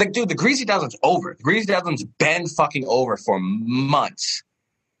 like, dude, the Greasy Dozen's over. The Greasy Dozen's been fucking over for months.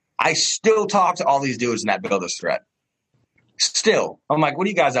 I still talk to all these dudes in that builders thread. Still. I'm like, what are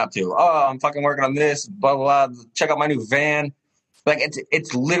you guys up to? Oh, I'm fucking working on this, blah, blah, blah. Check out my new van. Like,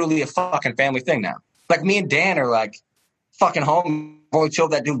 it's literally a fucking family thing now. Like, me and Dan are like fucking home. I've only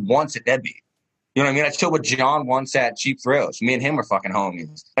chilled that dude once at Deadbeat. You know what I mean? I chilled with John once at Cheap Thrills. Me and him were fucking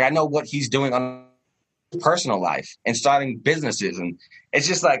homies. Like, I know what he's doing on his personal life and starting businesses. And it's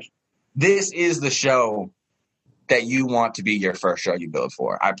just like, this is the show that you want to be your first show you build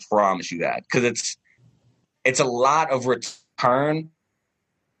for. I promise you that. Because it's a lot of return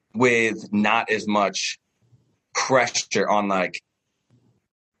with not as much pressure on, like,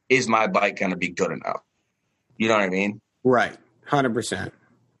 is my bike going to be good enough? You know what I mean? Right. 100%.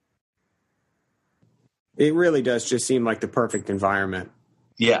 It really does just seem like the perfect environment.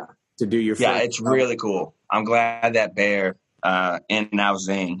 Yeah. To do your Yeah, it's really cool. I'm glad that Bear and now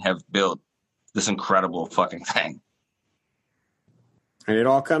Zane have built this incredible fucking thing. And it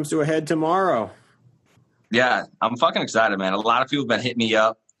all comes to a head tomorrow. Yeah, I'm fucking excited, man. A lot of people have been hitting me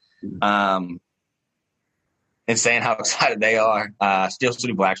up and saying how excited they are. Steel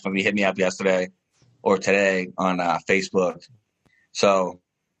City Blacksmith hit me up yesterday or today on Facebook. So,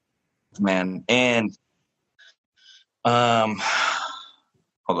 man, and hold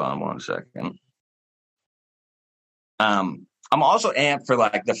on 1 second. I'm also amped for,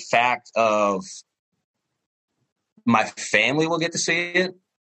 like, the fact of my family will get to see it.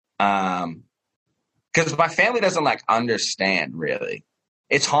 Because my family doesn't, like, understand, really.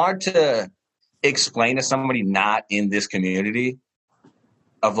 It's hard to explain to somebody not in this community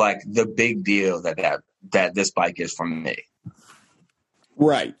of, like, the big deal that this bike is for me.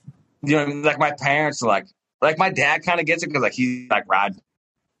 Right. You know what I mean? Like, my parents are like my dad kind of gets it because, like, he, like, rides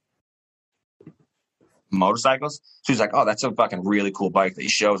motorcycles. So he's like, oh, that's a fucking really cool bike that he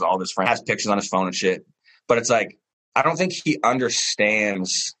shows all his friends, has pictures on his phone and shit. But it's like, I don't think he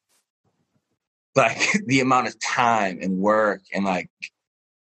understands, like, the amount of time and work and, like,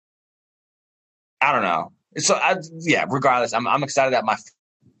 I don't know. So, regardless, I'm excited that my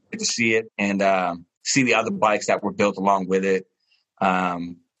get to see it and see the other bikes that were built along with it.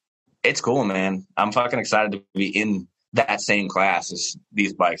 It's cool, man. I'm fucking excited to be in that same class as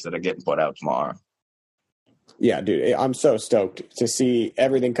these bikes that are getting put out tomorrow. Yeah, dude, I'm so stoked to see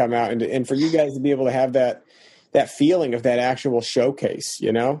everything come out and for you guys to be able to have that feeling of that actual showcase,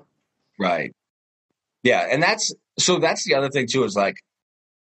 you know? Right. Yeah, and that's the other thing too is, like,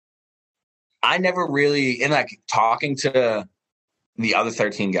 I never really, and, like, talking to the other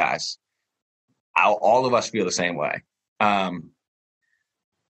 13 guys, all of us feel the same way.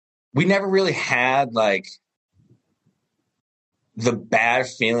 We never really had, like, the bad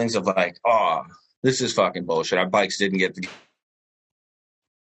feelings of, like, oh, this is fucking bullshit. Our bikes didn't get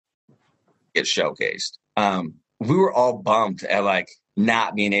showcased. We were all bummed at, like,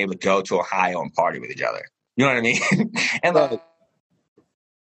 not being able to go to Ohio and party with each other. You know what I mean? And,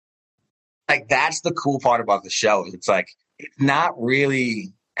 like, that's the cool part about the show. It's like, it's not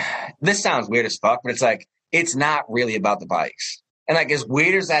really, this sounds weird as fuck, but it's like, it's not really about the bikes. And, like, as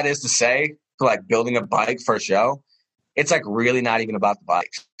weird as that is to say, for, like, building a bike for a show, it's, like, really not even about the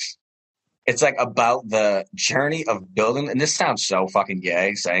bikes. It's, like, about the journey of building. And this sounds so fucking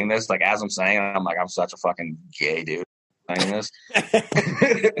gay saying this. Like, as I'm saying it, I'm like, I'm such a fucking gay dude saying this.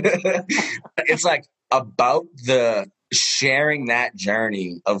 It's, like, about the sharing that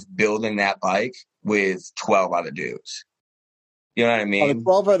journey of building that bike with 12 other dudes. You know what I mean? Oh, the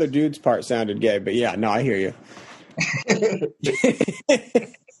 12 other dudes part sounded gay, but yeah, no, I hear you.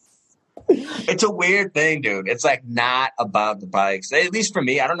 It's a weird thing, dude. It's, like, not about the bikes. At least for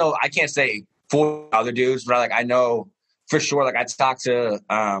me, I don't know. I can't say for other dudes, but, like, I know for sure. Like, I talked to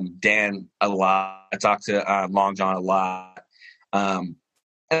Dan a lot. I talked to Long John a lot. And,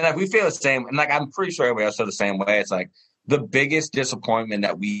 like, we feel the same. And, like, I'm pretty sure everybody else feels the same way. It's like the biggest disappointment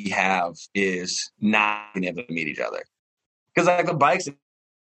that we have is not being able to meet each other. Because, like, the bikes,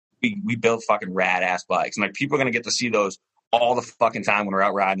 we build fucking rad ass bikes, and, like, people are gonna get to see those all the fucking time when we're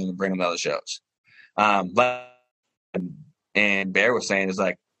out riding and bring them to other shows. And Bear was saying is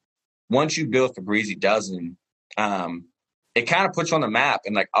like, once you build for Greasy Dozen, it kind of puts you on the map,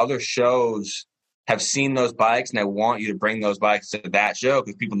 and like other shows have seen those bikes and they want you to bring those bikes to that show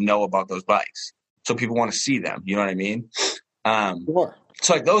because people know about those bikes. So people want to see them. You know what I mean? Sure.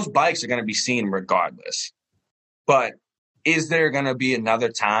 So like those bikes are going to be seen regardless. But is there going to be another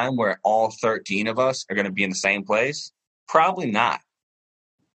time where all 13 of us are going to be in the same place? Probably not.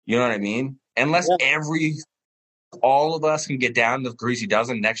 You know what I mean? Unless all of us can get down to Greasy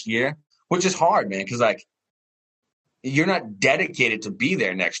Dozen next year, which is hard, man, because like you're not dedicated to be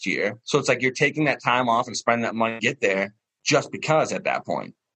there next year. So it's like you're taking that time off and spending that money to get there just because at that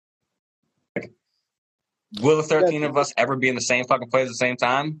point. Like, will the 13 of us ever be in the same fucking place at the same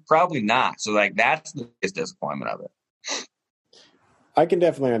time? Probably not. So like that's the biggest disappointment of it. I can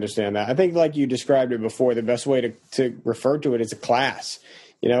definitely understand that. I think like you described it before, the best way to refer to it is a class.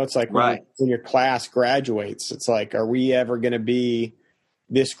 You know, it's like when your class graduates, it's like, are we ever going to be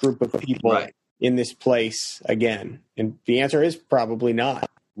this group of people in this place again? And the answer is probably not.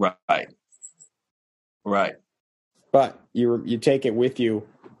 Right. But you take it with you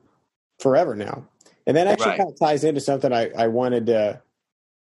forever now. And that actually kind of ties into something I wanted to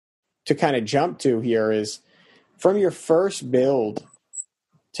kind of jump to here is from your first build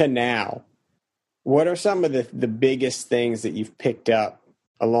to now, what are some of the biggest things that you've picked up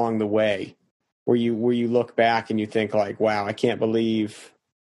along the way where you look back and you think like, wow, I can't believe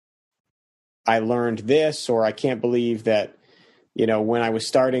I learned this, or I can't believe that, you know, when I was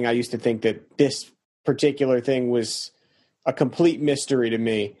starting, I used to think that this particular thing was a complete mystery to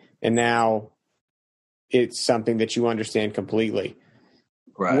me. And now it's something that you understand completely.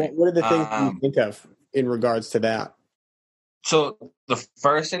 Right. What are the things you think of in regards to that? So the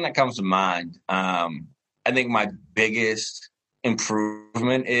first thing that comes to mind, I think my biggest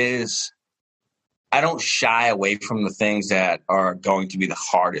improvement is I don't shy away from the things that are going to be the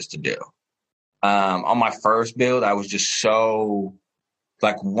hardest to do. On my first build, I was just so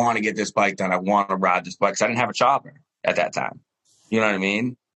like, want to get this bike done. I want to ride this bike because I didn't have a chopper at that time. You know what I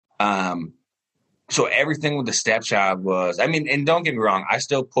mean? So everything with the step job was, I mean, and don't get me wrong, I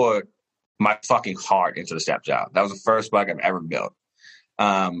still put my fucking heart into the step job. That was the first bike I've ever built.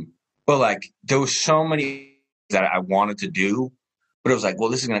 But like, there was so many that I wanted to do, but it was like, well,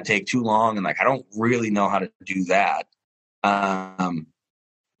 this is going to take too long. And like, I don't really know how to do that. But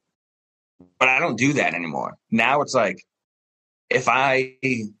I don't do that anymore. Now it's like, if I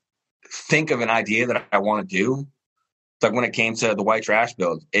think of an idea that I want to do, like when it came to the white trash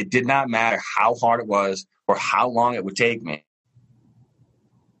build, it did not matter how hard it was or how long it would take me.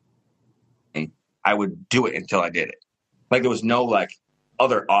 I would do it until I did it. Like there was no like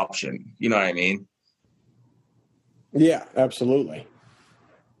other option. You know what I mean? Yeah, absolutely.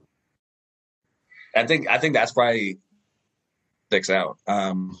 I think that's probably sticks out.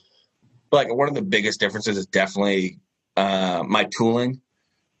 But like one of the biggest differences is definitely my tooling.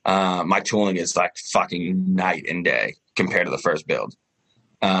 My tooling is like fucking night and day compared to the first build.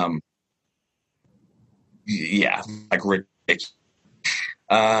 Yeah, like ridiculous.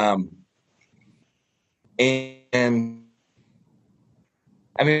 And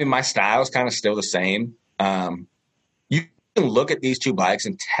I mean, my style is kind of still the same. You can look at these two bikes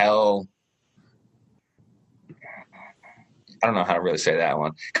and tell. I don't know how to really say that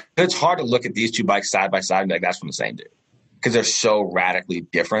one. It's hard to look at these two bikes side by side and be like, that's from the same dude. Because they're so radically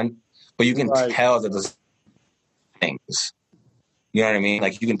different. But you can tell that there's things. You know what I mean?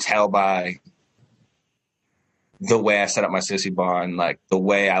 Like, you can tell by the way I set up my sissy barn, like the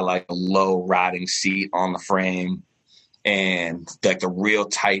way I like a low riding seat on the frame, and like the real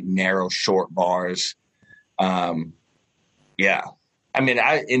tight, narrow, short bars. Yeah. I mean,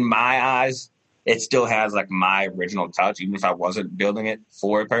 in my eyes, it still has like my original touch, even if I wasn't building it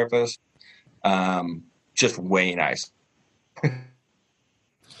for a purpose. Just way nice.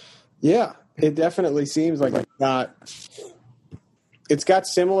 Yeah, it definitely seems like it's got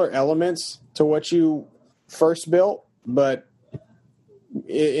similar elements to what you first built, but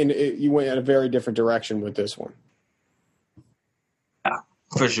you went in a very different direction with this one. Yeah,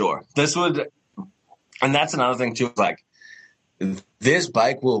 for sure. And that's another thing too, like, this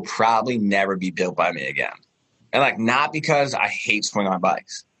bike will probably never be built by me again. And like, not because I hate swing on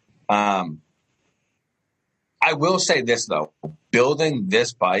bikes. I will say this though, building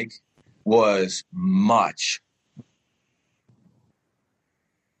this bike was much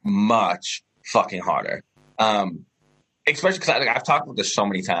fucking harder. Especially because I've talked about this so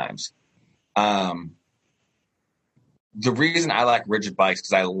many times. The reason I like rigid bikes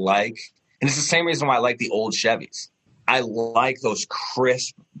because and it's the same reason why I like the old Chevys. I like those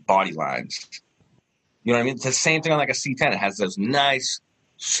crisp body lines. You know what I mean? It's the same thing on like a C10. It has those nice,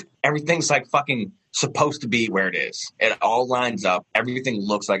 everything's like fucking supposed to be where it is. It all lines up. Everything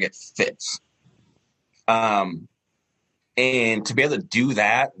looks like it fits. And to be able to do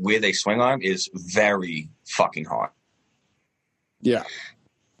that with a swing arm is very fucking hard. Yeah.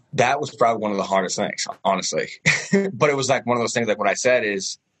 That was probably one of the hardest things, honestly. But it was like one of those things, like what I said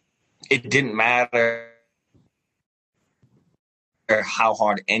is, it didn't matter how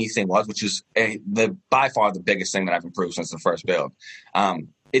hard anything was, which is by far the biggest thing that I've improved since the first build.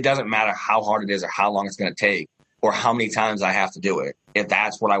 It doesn't matter how hard it is or how long it's going to take or how many times I have to do it. If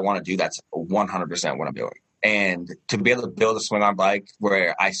that's what I want to do, that's 100% what I'm doing. And to be able to build a swing arm bike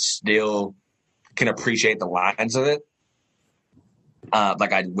where I still can appreciate the lines of it,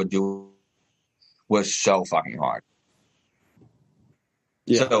 like I would do, was so fucking hard.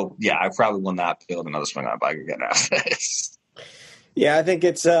 Yeah. So, yeah, I probably will not build another swing arm bike again after this. Yeah, I think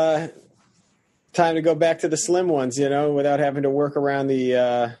it's time to go back to the slim ones, without having to work around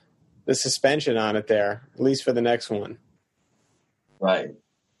the suspension on it there, at least for the next one. Right.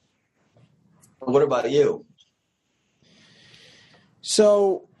 What about you?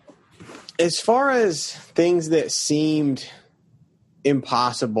 So, as far as things that seemed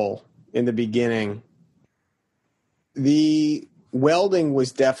impossible in the beginning, the welding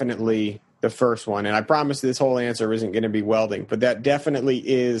was definitely the first one. And I promise this whole answer isn't going to be welding, but that definitely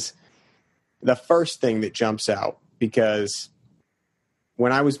is the first thing that jumps out, because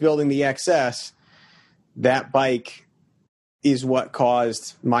when I was building the XS, that bike is what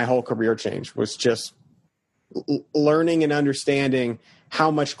caused my whole career change, was just learning and understanding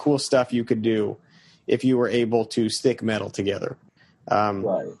how much cool stuff you could do if you were able to stick metal together.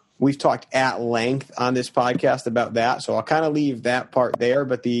 Right. We've talked at length on this podcast about that, so I'll kind of leave that part there.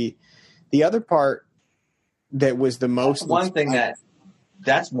 But the other part that was the most... That's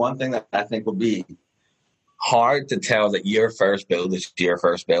one thing that I think will be hard to tell that your first build is your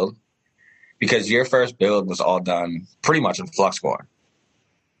first build, because your first build was all done pretty much in flux core.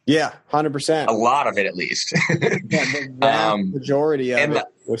 Yeah, 100%. A lot of it, at least. The vast majority of it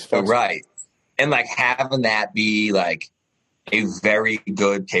was flux core. Right. And like having that be like a very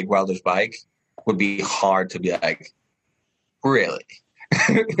good TIG welder's bike would be hard to be like, really?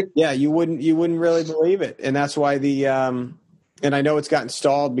 Yeah, you wouldn't really believe it. And that's why and I know it's gotten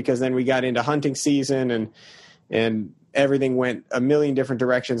stalled because then we got into hunting season and everything went a million different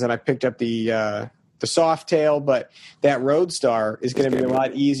directions, and I picked up the soft tail, but that Roadstar is going to be a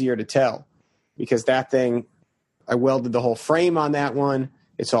lot easier to tell, because that thing, I welded the whole frame on that one.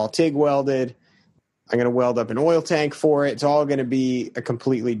 It's all TIG welded. I'm going to weld up an oil tank for it. It's all going to be a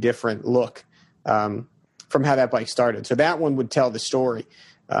completely different look from how that bike started. So that one would tell the story,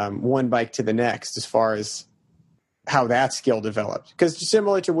 one bike to the next, as far as how that skill developed. Because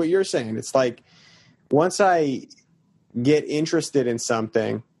similar to what you're saying, it's like once I get interested in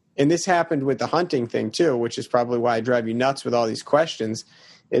something, and this happened with the hunting thing too, which is probably why I drive you nuts with all these questions,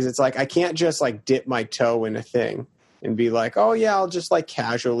 is it's like I can't just like dip my toe in a thing and be like, oh yeah, I'll just like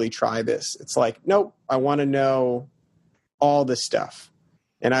casually try this. It's like, nope, I want to know all this stuff.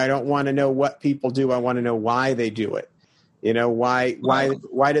 And I don't want to know what people do. I want to know why they do it.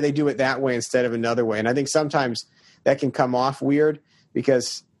 Why do they do it that way instead of another way? And I think sometimes that can come off weird,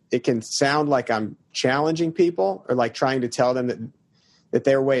 because it can sound like I'm challenging people or like trying to tell them that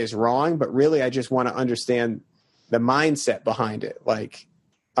their way is wrong. But really, I just want to understand the mindset behind it. Like,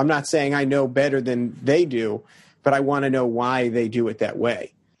 I'm not saying I know better than they do, but I want to know why they do it that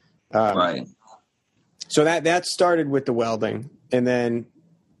way. Right. So that started with the welding. And then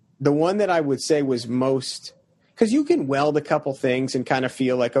the one that I would say was most, because you can weld a couple things and kind of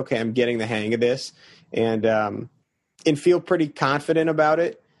feel like, okay, I'm getting the hang of this, and feel pretty confident about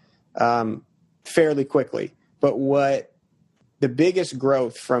it fairly quickly. But what the biggest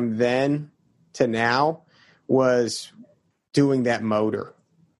growth from then to now was doing that motor.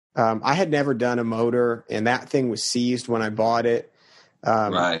 I had never done a motor, and that thing was seized when I bought it.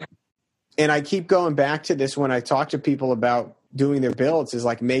 Right. And I keep going back to this when I talk to people about doing their builds, is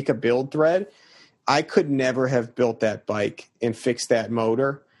like make a build thread. I could never have built that bike and fixed that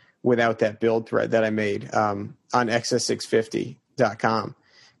motor without that build thread that I made on XS650.com.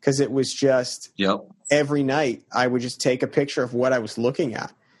 Because it was just every night I would just take a picture of what I was looking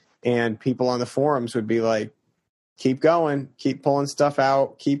at. And people on the forums would be like, keep going, keep pulling stuff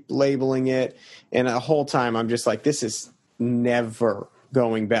out, keep labeling it. And the whole time I'm just like, this is never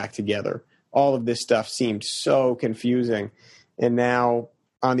going back together. All of this stuff seemed so confusing. And now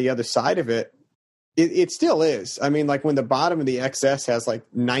on the other side of it, It still is. I mean, like when the bottom of the XS has like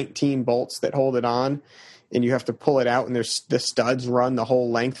 19 bolts that hold it on, and you have to pull it out, and there's the studs run the whole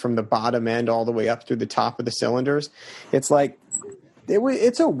length from the bottom end all the way up through the top of the cylinders. It's like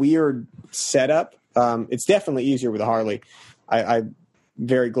it's a weird setup. It's definitely easier with a Harley. I'm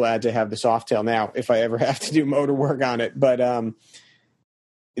very glad to have the Softail now if I ever have to do motor work on it. But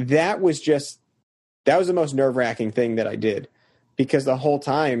that was the most nerve-wracking thing that I did, because the whole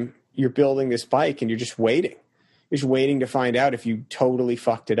time you're building this bike and you're just waiting. You're just waiting to find out if you totally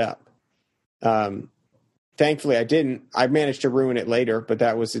fucked it up. Thankfully, I didn't. I managed to ruin it later, but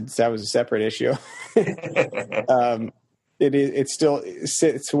that was a separate issue. It still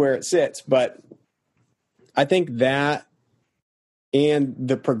sits where it sits, but I think that and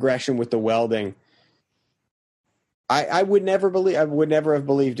the progression with the welding, I would never have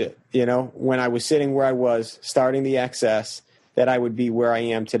believed it, when I was sitting where I was starting the XS, that I would be where I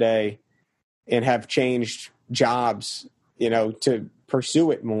am today and have changed jobs, to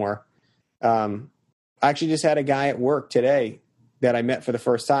pursue it more. I actually just had a guy at work today that I met for the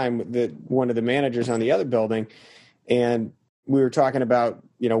first time, one of the managers on the other building. And we were talking about,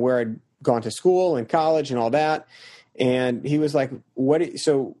 where I'd gone to school and college and all that. And he was like,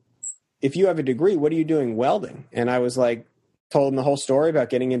 so if you have a degree, what are you doing welding? And I was like, told him the whole story about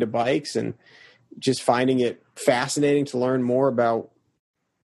getting into bikes and just finding it fascinating to learn more about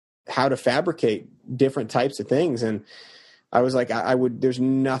how to fabricate different types of things. And I was like, there's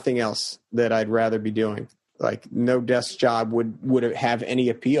nothing else that I'd rather be doing. Like no desk job would have any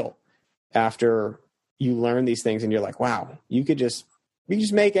appeal after you learn these things. And you're like, wow, you could just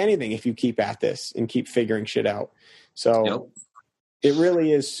make anything if you keep at this and keep figuring shit out. So It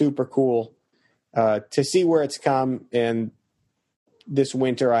really is super cool to see where it's come. And this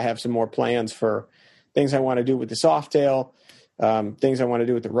winter, I have some more plans for things I want to do with the Softail, things I want to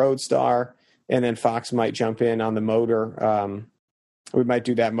do with the Roadstar, and then Fox might jump in on the motor. We might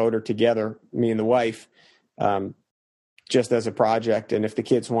do that motor together, me and the wife, just as a project. And if the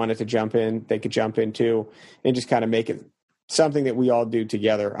kids wanted to jump in, they could jump in too, and just kind of make it something that we all do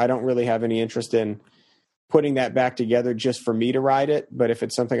together. I don't really have any interest in putting that back together just for me to ride it. But if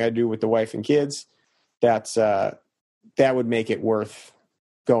it's something I do with the wife and kids, that would make it worth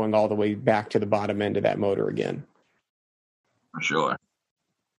going all the way back to the bottom end of that motor again. For sure.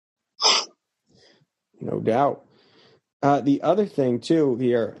 No doubt. The other thing too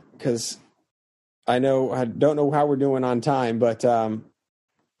here, because I don't know how we're doing on time, but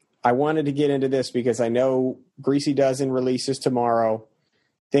I wanted to get into this because I know Greasy Dozen releases tomorrow.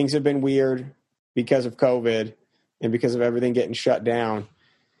 Things have been weird because of COVID and because of everything getting shut down.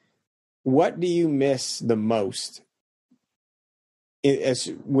 What do you miss the most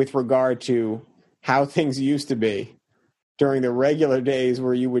with regard to how things used to be during the regular days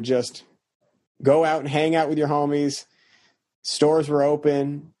where you would just go out and hang out with your homies, stores were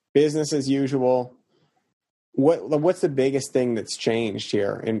open, business as usual? What's the biggest thing that's changed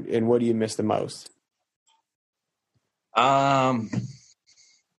here, and what do you miss the most? I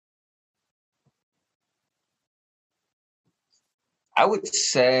would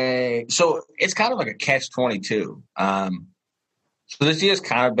say, so it's kind of like a catch-22. So this year's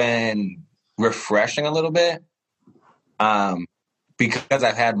kind of been refreshing a little bit because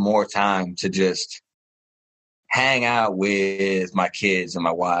I've had more time to just hang out with my kids and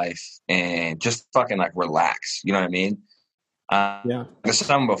my wife and just fucking like relax. You know what I mean? Yeah. The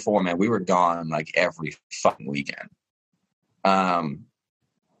summer before, man, we were gone like every fucking weekend. But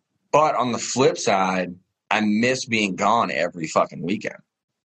on the flip side, I miss being gone every fucking weekend.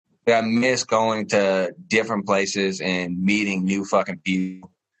 I miss going to different places and meeting new fucking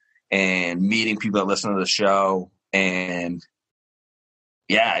people and meeting people that listen to the show. And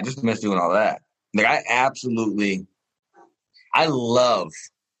yeah, I just miss doing all that. Like I love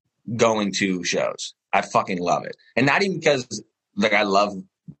going to shows. I fucking love it. And not even because like I love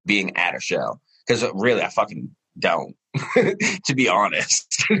being at a show, because really I fucking don't, to be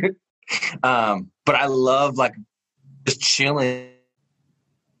honest. But I love like just chilling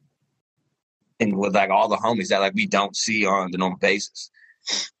and with like all the homies that like we don't see on the normal basis.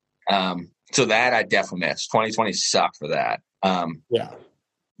 So that I definitely miss. 2020 sucked for that. Yeah.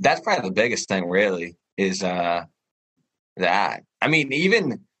 That's probably the biggest thing really is that. I mean,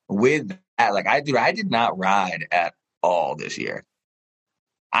 even with that, like I did not ride at all this year.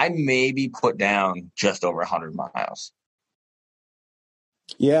 I maybe put down just over 100 miles.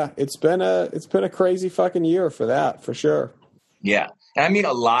 Yeah, it's been a crazy fucking year for that, for sure. Yeah. And I mean,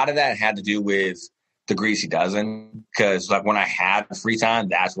 a lot of that had to do with the Greasy Dozen, because like when I had free time,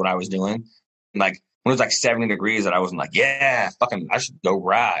 that's what I was doing. And like when it was like 70 degrees, that I wasn't like, yeah, fucking, I should go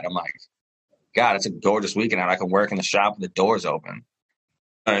ride. I'm like, God, it's a gorgeous weekend out. I can work in the shop with the doors open.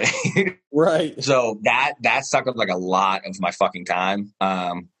 Right. So that sucked up like a lot of my fucking time.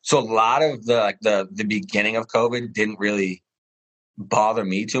 So a lot of the beginning of COVID didn't really bother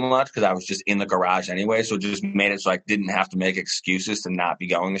me too much because I was just in the garage anyway. So it just made it so I didn't have to make excuses to not be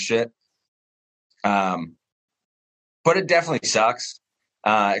going to shit. But it definitely sucks,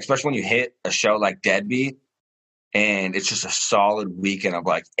 especially when you hit a show like Deadbeat and it's just a solid weekend of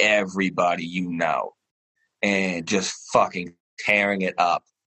like everybody and just fucking tearing it up.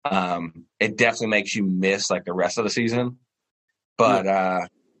 It definitely makes you miss like the rest of the season. But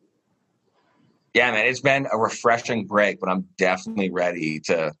yeah, man, it's been a refreshing break, but I'm definitely ready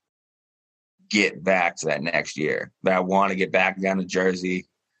to get back to that next year. But I want to get back down to Jersey.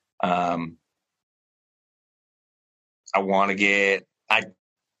 I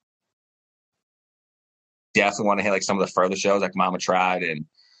definitely want to hit like some of the further shows like Mama Tried and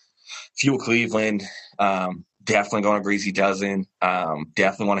Fuel Cleveland. Definitely going to Greasy Dozen.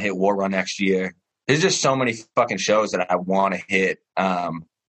 Definitely want to hit War Run next year. There's just so many fucking shows that I want to hit.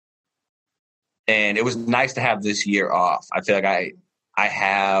 And it was nice to have this year off. I feel like I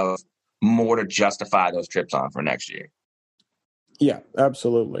have more to justify those trips on for next year. Yeah,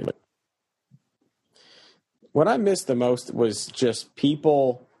 absolutely. What I missed the most was just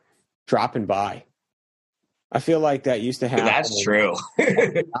people dropping by. I feel like that used to happen. That's true.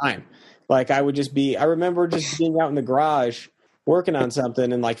 Time. Like I remember just being out in the garage working on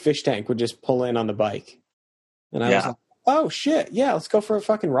something and like Fish Tank would just pull in on the bike. And I was like, oh shit, yeah, let's go for a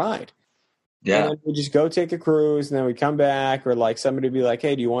fucking ride. Yeah. And we'd just go take a cruise and then we'd come back, or like somebody would be like,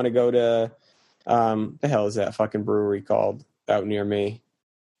 hey, do you want to go to the hell is that fucking brewery called out near me?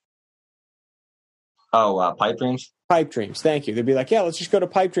 Oh, Pipe Dreams? Pipe Dreams, thank you. They'd be like, yeah, let's just go to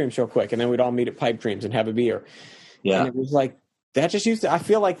Pipe Dreams real quick. And then we'd all meet at Pipe Dreams and have a beer. Yeah. And it was like, that just used to, I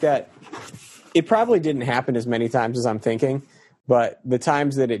feel like that, it probably didn't happen as many times as I'm thinking, but the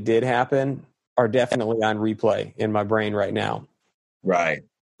times that it did happen are definitely on replay in my brain right now. Right.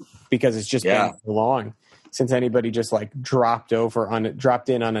 Because it's just been so long since anybody just like dropped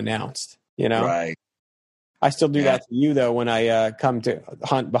in unannounced, you know? Right. I still do that to you though when I come to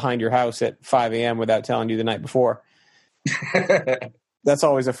hunt behind your house at 5 a.m. without telling you the night before. That's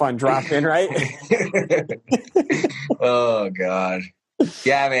always a fun drop in, right? Oh God.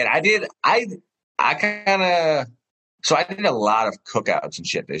 Yeah, man. I did a lot of cookouts and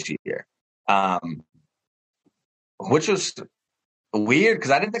shit this year. Which was weird because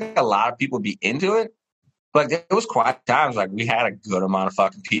I didn't think a lot of people would be into it. But there was quite times like we had a good amount of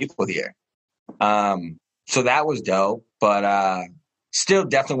fucking people here. So that was dope, but still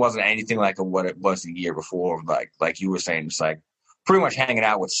definitely wasn't anything like what it was the year before. Like you were saying, just like pretty much hanging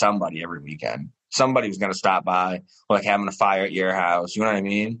out with somebody every weekend. Somebody was going to stop by, like having a fire at your house. You know what I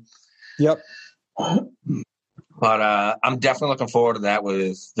mean? Yep. But I'm definitely looking forward to that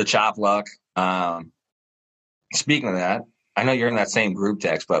with the Chop Luck. Speaking of that, I know you're in that same group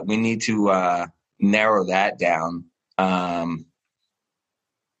text, but we need to narrow that down. I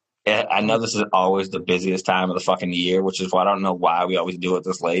know this is always the busiest time of the fucking year, which is why I don't know why we always do it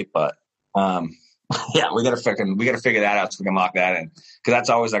this late, but yeah, we gotta figure that out so we can lock that in, because that's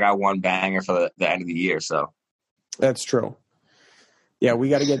always like our one banger for the end of the year. So that's true. Yeah, we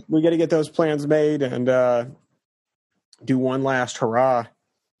gotta get those plans made and do one last hurrah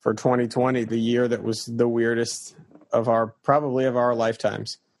for 2020, the year that was the weirdest of our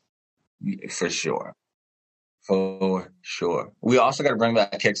lifetimes. For sure. For sure. We also got to bring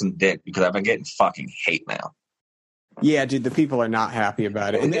back Kicks in the Dick because I've been getting fucking hate mail. Yeah, dude, the people are not happy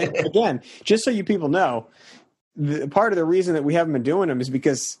about it. And again, just so you people know, part of the reason that we haven't been doing them is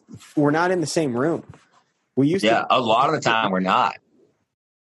because we're not in the same room. We used to. A lot of the time we're not.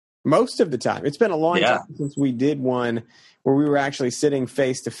 Most of the time. It's been a long time since we did one where we were actually sitting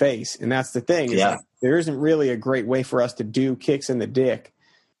face to face. And that's the thing. Like, there isn't really a great way for us to do Kicks in the Dick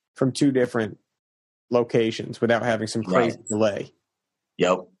from two different locations without having some crazy delay.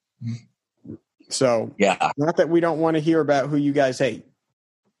 Yep. So, not that we don't want to hear about who you guys hate.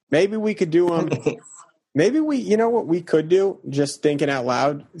 Maybe we could do them. Maybe you know what we could do, just thinking out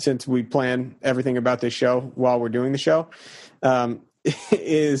loud, since we plan everything about this show while we're doing the show,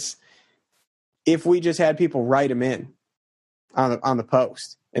 is if we just had people write them in on the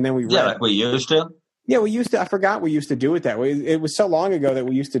post, and then we read like we used to. Yeah, we used to. I forgot we used to do it that way. It was so long ago that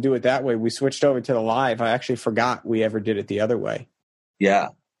we used to do it that way. We switched over to the live. I actually forgot we ever did it the other way. Yeah.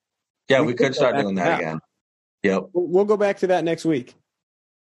 Yeah, we could start doing that again. Yep. We'll go back to that next week.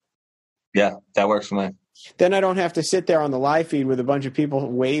 Yeah, that works for me. Then I don't have to sit there on the live feed with a bunch of people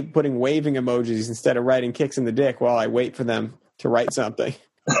putting waving emojis instead of writing Kicks in the Dick while I wait for them to write something.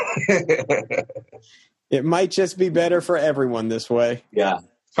 It might just be better for everyone this way. Yeah,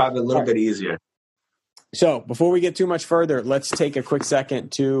 probably a little bit easier. So before we get too much further, let's take a quick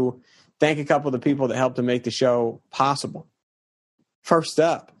second to thank a couple of the people that helped to make the show possible. First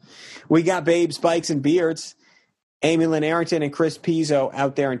up, we got Babes, Bikes, and Beards, Amy Lynn Arrington and Chris Pizzo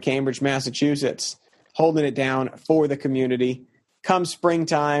out there in Cambridge, Massachusetts, holding it down for the community. Come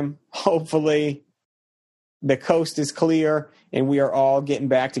springtime, hopefully the coast is clear and we are all getting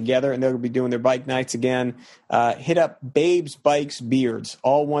back together and they'll be doing their bike nights again. Hit up Babes, Bikes, Beards,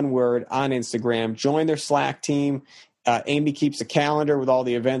 all one word, on Instagram. Join their Slack team. Amy keeps a calendar with all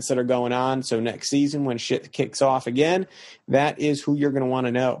the events that are going on. So next season when shit kicks off again, that is who you're going to want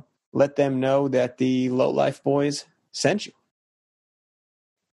to know. Let them know that the Low Life Boys sent you.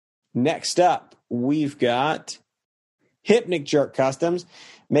 Next up, we've got Hypnic Jerk Customs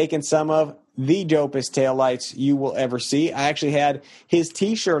making some of the dopest taillights you will ever see. I actually had his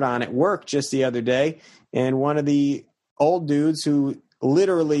T-shirt on at work just the other day, and one of the old dudes who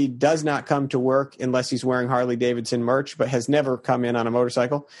literally does not come to work unless he's wearing Harley Davidson merch, but has never come in on a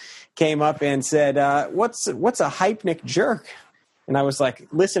motorcycle, came up and said, what's a Hypnic Jerk? And I was like,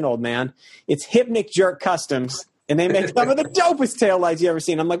 listen, old man, it's Hypnic Jerk Customs, and they make some of the dopest taillights you ever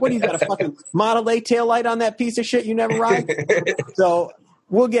seen. I'm like, what, do you got a fucking Model A taillight on that piece of shit you never ride? So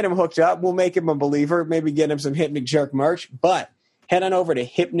we'll get him hooked up. We'll make him a believer, maybe get him some Hypnic Jerk merch, but head on over to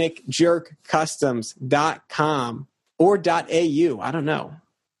hypnicjerkcustoms.com or .au. I don't know.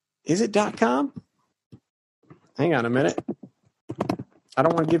 Is it .com? Hang on a minute. I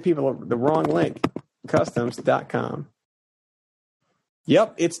don't want to give people the wrong link. Customs.com.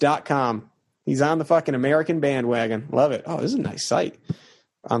 Yep, it's .com. He's on the fucking American bandwagon. Love it. Oh, this is a nice site.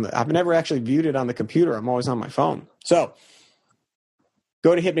 I've never actually viewed it on the computer. I'm always on my phone. So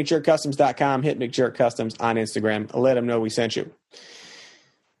go to hypnicjerkcustoms.com, Hypnic Jerk Customs on Instagram. Let them know we sent you.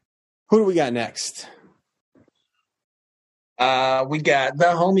 Who do we got next? We got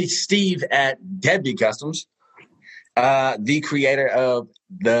the homie Steve at Deadbeat Customs, the creator of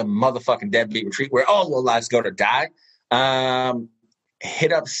the motherfucking Deadbeat Retreat, where all the lives go to die.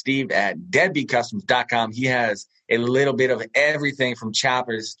 Hit up Steve at deadbeatcustoms.com. He has a little bit of everything from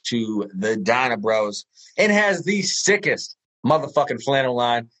choppers to the Dyna Bros, and has the sickest motherfucking flannel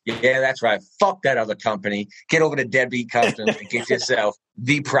line. Yeah, that's right. Fuck that other company. Get over to Deadbeat Customs and get yourself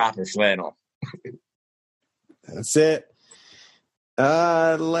the proper flannel. That's it.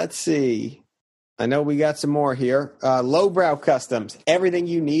 Let's see. I know we got some more here. Lowbrow Customs. Everything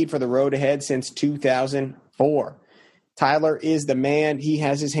you need for the road ahead since 2004. Tyler is the man. He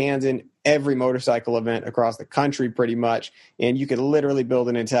has his hands in every motorcycle event across the country pretty much, and you could literally build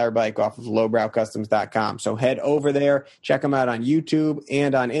an entire bike off of lowbrowcustoms.com. So head over there, check him out on YouTube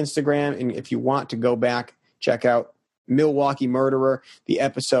and on Instagram, and if you want to go back, check out Milwaukee Murderer, the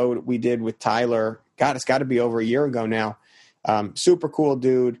episode we did with Tyler. God, it's got to be over a year ago now. Super cool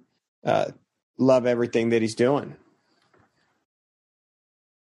dude. Love everything that he's doing.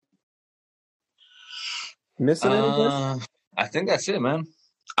 Missing anything? I think that's it, man.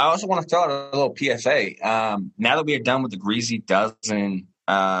 I also want to throw out a little PSA. Now that we are done with the Greasy Dozen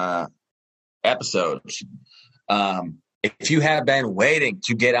episodes, if you have been waiting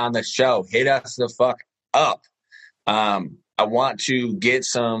to get on the show, hit us the fuck up. I want to get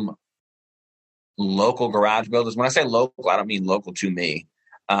some local garage builders. When I say local, I don't mean local to me.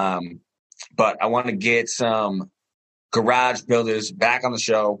 But I want to get some garage builders back on the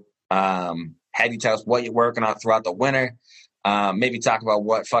show. Have you tell us what you're working on throughout the winter. Maybe talk about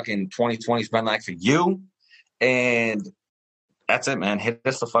what fucking 2020's been like for you. And that's it, man. Hit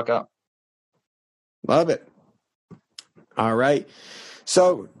us the fuck up. Love it. All right.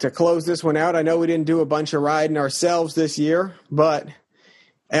 So to close this one out, I know we didn't do a bunch of riding ourselves this year, but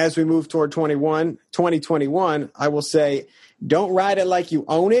as we move toward 2021, I will say, don't ride it like you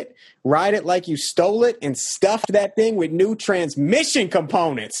own it. Ride it like you stole it and stuffed that thing with new transmission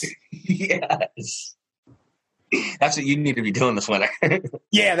components. Yes. That's what you need to be doing this winter.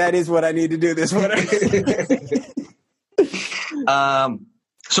 Yeah, that is what I need to do this winter.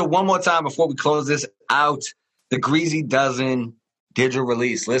 So one more time before we close this out, the Greasy Dozen digital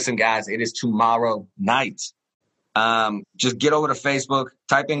release. Listen, guys, it is tomorrow night. Just get over to Facebook,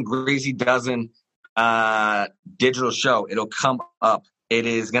 type in Greasy Dozen digital show. It'll come up. It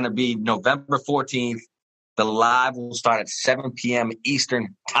is going to be November 14th. The live will start at 7 p.m.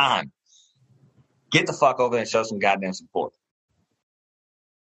 Eastern time. Get the fuck over there and show some goddamn support.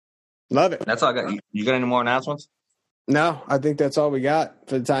 Love it. That's all I got. You got any more announcements? No, I think that's all we got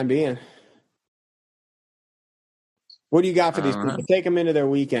for the time being. What do you got for these people? Take them into their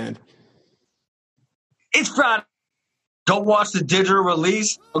weekend. It's Friday Don't watch the digital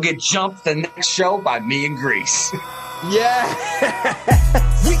release. You'll get jumped the next show by me and Grease. Yeah.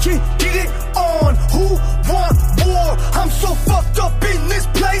 We can get it on. Who want war? I'm so fucked up in this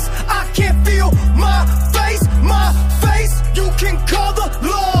place. I can't feel my face, my face. You can call the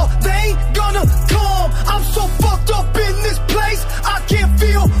law. They ain't gonna come. I'm so fucked up in this place. I can't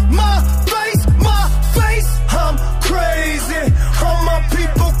feel my face, my face. I'm crazy. All my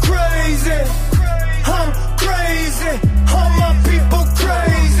people crazy. I'm crazy. All my people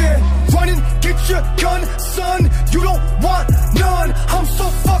crazy. Run and get your gun, son. You don't want none. I'm so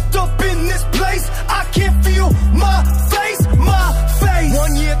fucked up in this place. I can't feel my face, my face.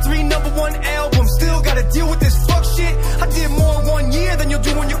 1 year, 3 #1 albums. Still gotta deal with this fuck shit. I did more in 1 year than you'll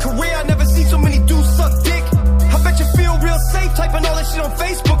do in your career. I never see so many dudes suck dick. I bet you feel real safe typing all that shit on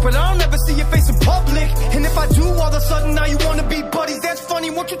Facebook, but I don't ever see your face in public. And if I do, all of a sudden now you wanna be buddies. That's funny,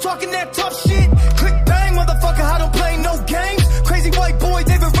 won't you talking that tough shit? Click bang, motherfucker, I don't play no games. Crazy white boy,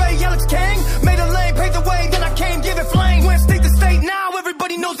 David Ray, Alex Kang. Made a lane, paved the way, then I came, give it flame. Went state to state, now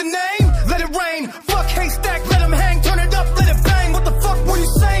everybody knows the name. Let it rain, fuck haystack, let him hang. Turn it up, let it bang. What the fuck were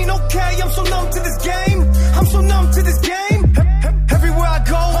you saying? Okay, I'm so numb to this game. I'm so numb to this game. Everywhere I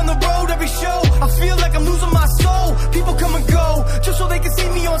go, on the road, every show, I feel like I'm losing my soul. People come and go, just so they can see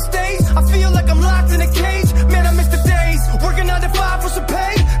me on stage. I feel like I'm locked in a cage. Man, I miss the days, working 9 to 5 for some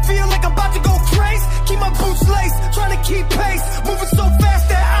pay. Feel like I'm about to go crazy. Keep my boots laced, trying to keep pace. Moving so fast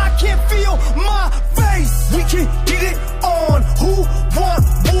that I can't feel my face. We can get it on. Who want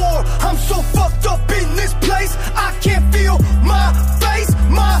war? I'm so fucked up in this place. I can't feel my face,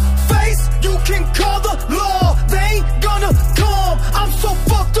 my face. You can call the law. They ain't gonna come. I'm so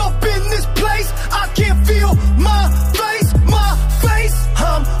fucked up in this place. I can't feel my face, my face.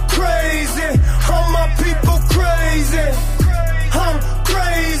 I'm crazy. All my people crazy. I'm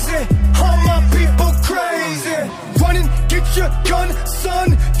crazy. All my people crazy. Run and get your gun,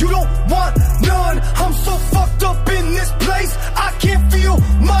 son. You don't want none. I'm so fucked up in this place. I can't feel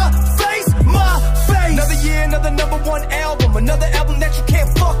my face, my face. Another year, another #1 album. Another album that you can't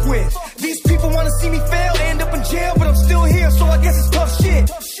fuck with. These people wanna see me fail, end up in jail, but I'm still here, so I guess it's tough shit.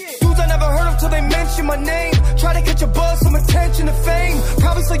 Dudes I never heard of till they mention my name. Try to get your buzz, some attention and fame.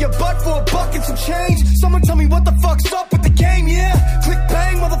 Probably sell your butt for $1 and some change. Someone tell me what the fuck's up with the game, yeah. Click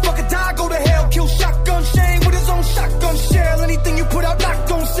bang, motherfucker die, go to hell. Kill shotgun Shane with his own shotgun shell. Anything you put out, not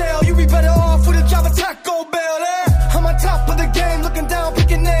gon' sell. You be better off with a job at Taco Bell, eh? I'm on top of the game, looking down, pick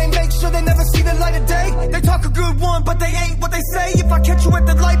your name. Make sure they never see the light of day. They talk a good one, but they ain't what they say. If I catch you at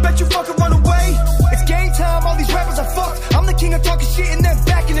the light, bet you fucking run away. It's game time, all these rappers are fucked. I'm the king of talking shit and then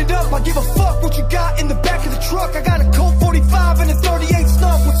backing it up. I give a fuck what you got in the back of the truck. I got a Colt 45 and a 38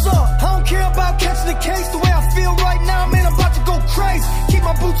 snuff. What's up? I don't care about catching the case. The way I feel right now, man, I'm about to go crazy. Keep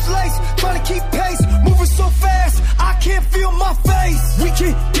my boots laced, trying to keep pace. Moving so fast, I can't feel my face. We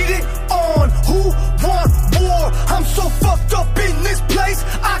can get it on. Who want war? I'm so fucked up in this place.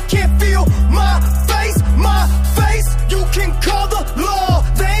 I can't feel my face, my face. You can call the law.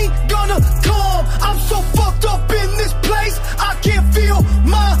 They ain't gonna come. I'm so fucked up in this place. I can't feel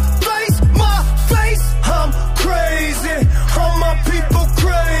my face, my face. I'm crazy. All my people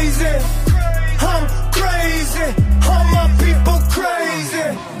crazy. I'm crazy. All my people crazy.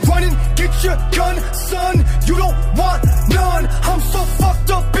 Run and get your gun, son. You don't want none. I'm so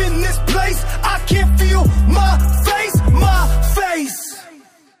fucked up in this place. I can't feel my face, my face.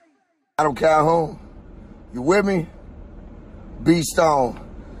 Adam Calhoun, you with me? B-Stone,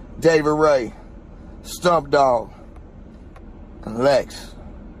 David Ray, Stump Dog, and Lex.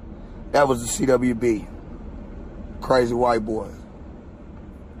 That was the CWB. Crazy White Boys.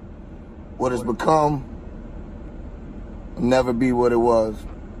 What has become will never be what it was,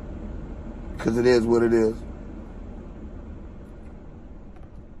 because it is what it is.